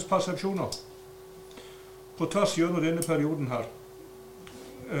samfunnspersepsjoner, på tvers gjennom denne perioden her,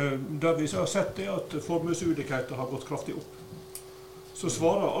 der vi har sett det at formuesulikheter har gått kraftig opp. Så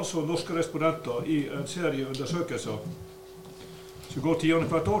svarer altså norske respondenter i en serie undersøkelser som går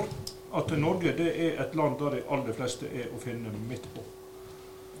 10 hvert år, at Norge det er et land der de aller fleste er å finne midt på.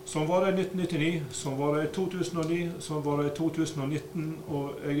 Som var det i 1999, som var det i 2009, som var det i 2019,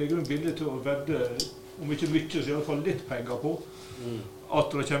 og jeg er i grunn villig til å vedde, om ikke mye, så i alle fall litt penger på,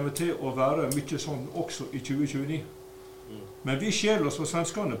 at det kommer til å være mye sånn også i 2029. Men vi skjeler oss fra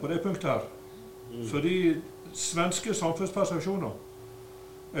svenskene på det punktet her, fordi svenske samfunnspersepsjoner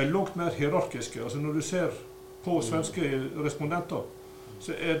er langt mer hierarkiske. Altså når du ser på svenske respondenter,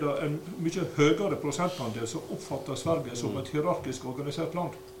 så er det en mye høyere prosentandel som oppfatter Sverige som et hierarkisk organisert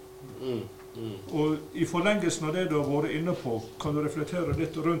land. Og i forlengelsen av det du har vært inne på, kan du reflektere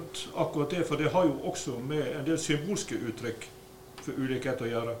litt rundt akkurat det, for det har jo også med en del symbolske uttrykk for ulikhet å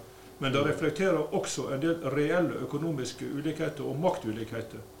gjøre. Men det reflekterer også en del reelle økonomiske ulikheter og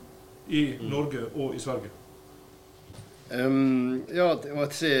maktulikheter i Norge og i Sverige. Ja, det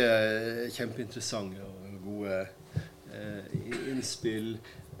var 3 kjempeinteressante og gode innspill.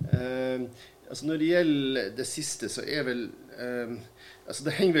 Altså når det gjelder det siste, så er vel altså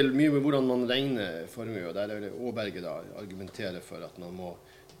det henger vel mye med hvordan man regner formue, og der er det Aaberge da argumenterer for at du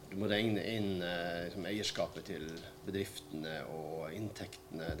må regne inn liksom, eierskapet til bedriftene og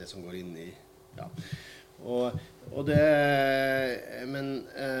inntektene, det som går inn i, ja. Og det, men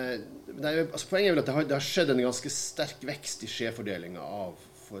altså poenget er vel at det har skjedd en ganske sterk vekst i skjevfordelingen av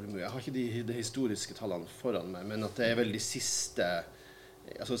formue. Jeg har ikke de historiske tallene foran meg, men at det er vel de siste,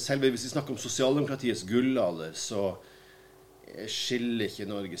 altså selv hvis vi snakker om sosialdemokratiets gullalder, så skiller ikke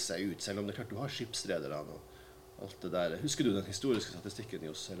Norge seg ut, selv om det er klart du har skipsrederne og alt det der. Husker du den historiske statistikken,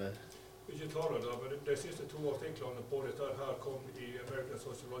 Jos, eller? Ikke taler da, men de siste 2 artiklene på dette her kom i American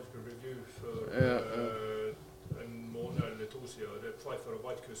Sociological Review for en måned eller 2 siden. Det Pfeiffer og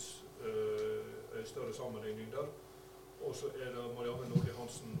Whitecus større sammenligning der. Og så det Marianne Nordli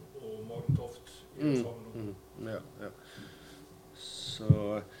Hansen og Maren Toft i sammen. Ja. Så...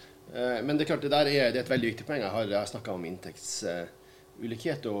 men det er klart, det der er et veldig viktig poeng. Jeg har snakket om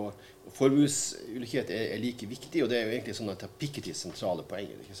inntektsulikhet, og formuesulikhet er like viktig, og det er jo egentlig sånn at det er Piketty sentrale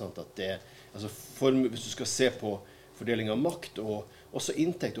poenger, ikke sant? At det, altså hvis du skal se på fordeling av makt, og også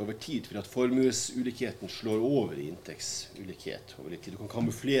inntekt over tid, for at formuesulikheten slår over i inntektsulikhet over tid. Du kan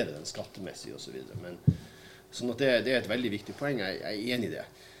kamuflere den skattemessig og så videre, men sånn at det er et veldig viktig poeng. Jeg er enig i det.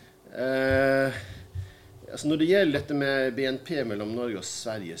 Altså når det gjelder dette med BNP mellom Norge og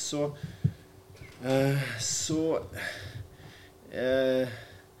Sverige, altså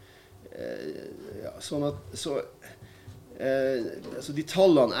de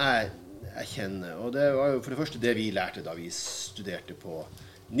tallene jeg kjenner, og det var jo for det første det vi lærte da vi studerte på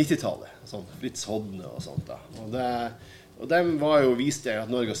 90-tallet, sånn Fritz Hodne og sånt da. Og dem viste at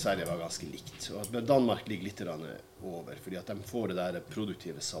Norge og Sverige var ganske likt, og at Danmark ligger litt over, fordi at de får det der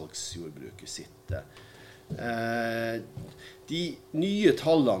produktive salgsjordbruket sitt. De nye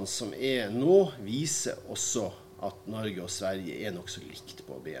tallene som nå viser også at Norge og Sverige nok så likt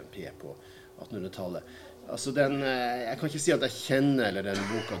på BNP på 1800-tallet. Altså jeg kan ikke si at jeg kjenner eller den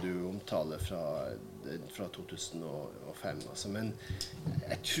boka du omtaler fra 2005, altså, men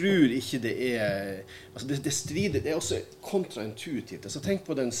jeg tror ikke det altså det strider, det er også kontraintuitivt. Altså tenk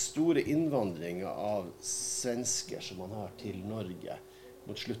på den store innvandringen av svensker som man har til Norge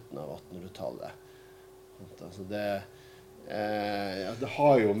mot slutten av 1800-tallet. Altså det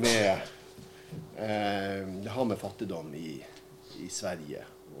har jo med fattigdom i Sverige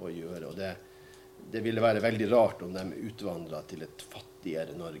å gjøre, og det ville være veldig rart om de utvandret til et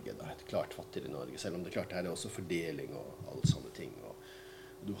fattigere Norge, da, et klart fattigere Norge, selv om det er klart her er også fordeling og alle sånne ting. Og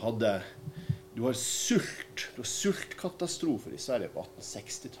du har sultkatastrofer i Sverige på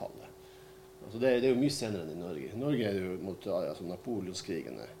 1860-tallet. Altså det er jo mye senere enn i Norge. I Norge er det jo mot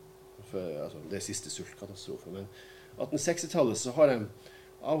Napoleonskrigene, det siste sultkatastrofen. Men 1860-tallet så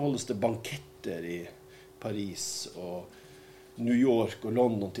avholdes det banketter i Paris og New York og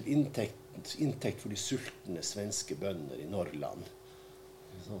London til inntekt for de sultne svenske bønder i Norrland.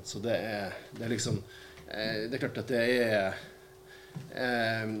 Så det er liksom, det er klart at det er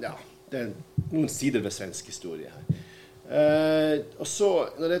noen sider ved svensk historie her. Og så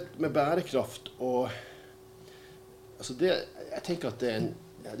når det med bærekraft altså jeg tenker at det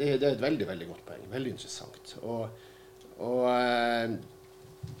er et veldig, veldig godt poeng, veldig interessant. Og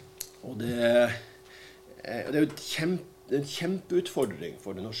det er jo en kjempeutfordring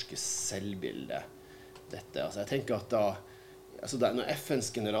for det norske selvbildet, dette. Altså jeg tenker at når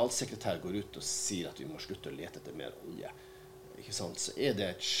FNs generalsekretær går ut og sier at vi må slutte å lete etter mer olje, ikke sant, så er det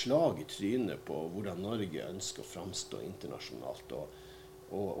et slag i trynet på hvordan Norge ønsker å framstå internasjonalt,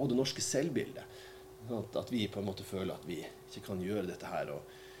 og det norske selvbildet. At vi på en måte føler at vi ikke kan gjøre dette her, og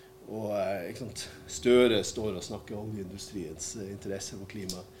ikke sant, Støre står og snakker om oljeindustriens interesse for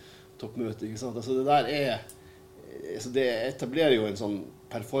klimatoppmøtet, ikke sant? Altså det der det etablerer jo en sånn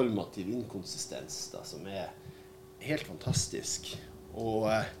performativ inkonsistens da, som er helt fantastisk, og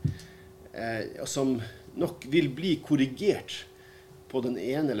som nok vil bli korrigert på den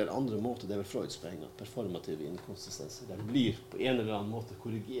ene eller andre måte. Det er vel Freuds poeng at performative inkonsistenser, den blir på en eller annen måte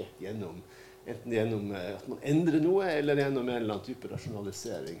korrigert enten gjennom at man endrer noe, eller gjennom en eller annen type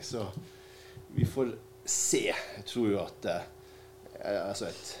rasjonalisering. Så vi får se. Jeg tror jo at det er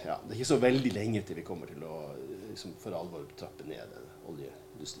ikke så veldig lenge til vi kommer til å liksom, for alvor trappe ned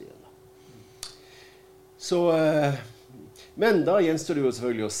oljeindustrien. Så, men da gjenstår det jo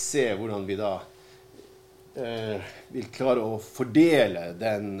selvfølgelig å se hvordan vi da vil klare å fordele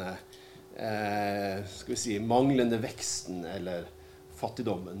den skal vi si, manglende veksten eller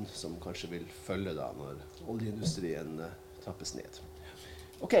fattigdommen som kanskje vil følge da når oljeindustrien trappes ned.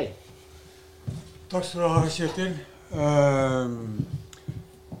 Ok. Takk skal du ha, Kjetil.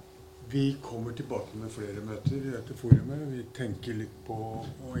 Vi kommer tilbake med flere møter i dette forumet. Vi tenker litt på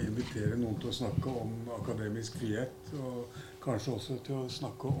å invitere noen til å snakke om akademisk frihet, og kanskje også til å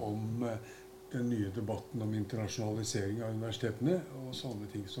snakke om den nye debatten om internasjonalisering av universitetene, og sånne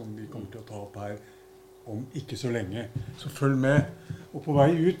ting som vi kommer til å ta opp her om ikke så lenge. Så følg med. Og på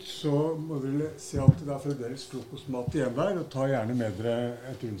vei ut så må dere se at det fremdeles frokostmat igjen der, og ta gjerne med dere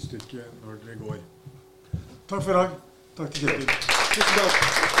et rundstykke når dere går. Takk for i dag. Takk til Kjetil. Tusen takk.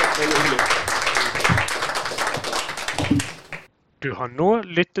 Du har nå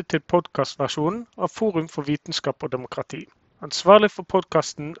lyttet til podcastversjonen av Forum for vitenskap og demokrati. Ansvarlig for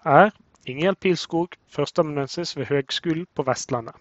podcasten er Ingjerd Pilskog, førsteamanuensis ved Høgskolen på Vestlandet.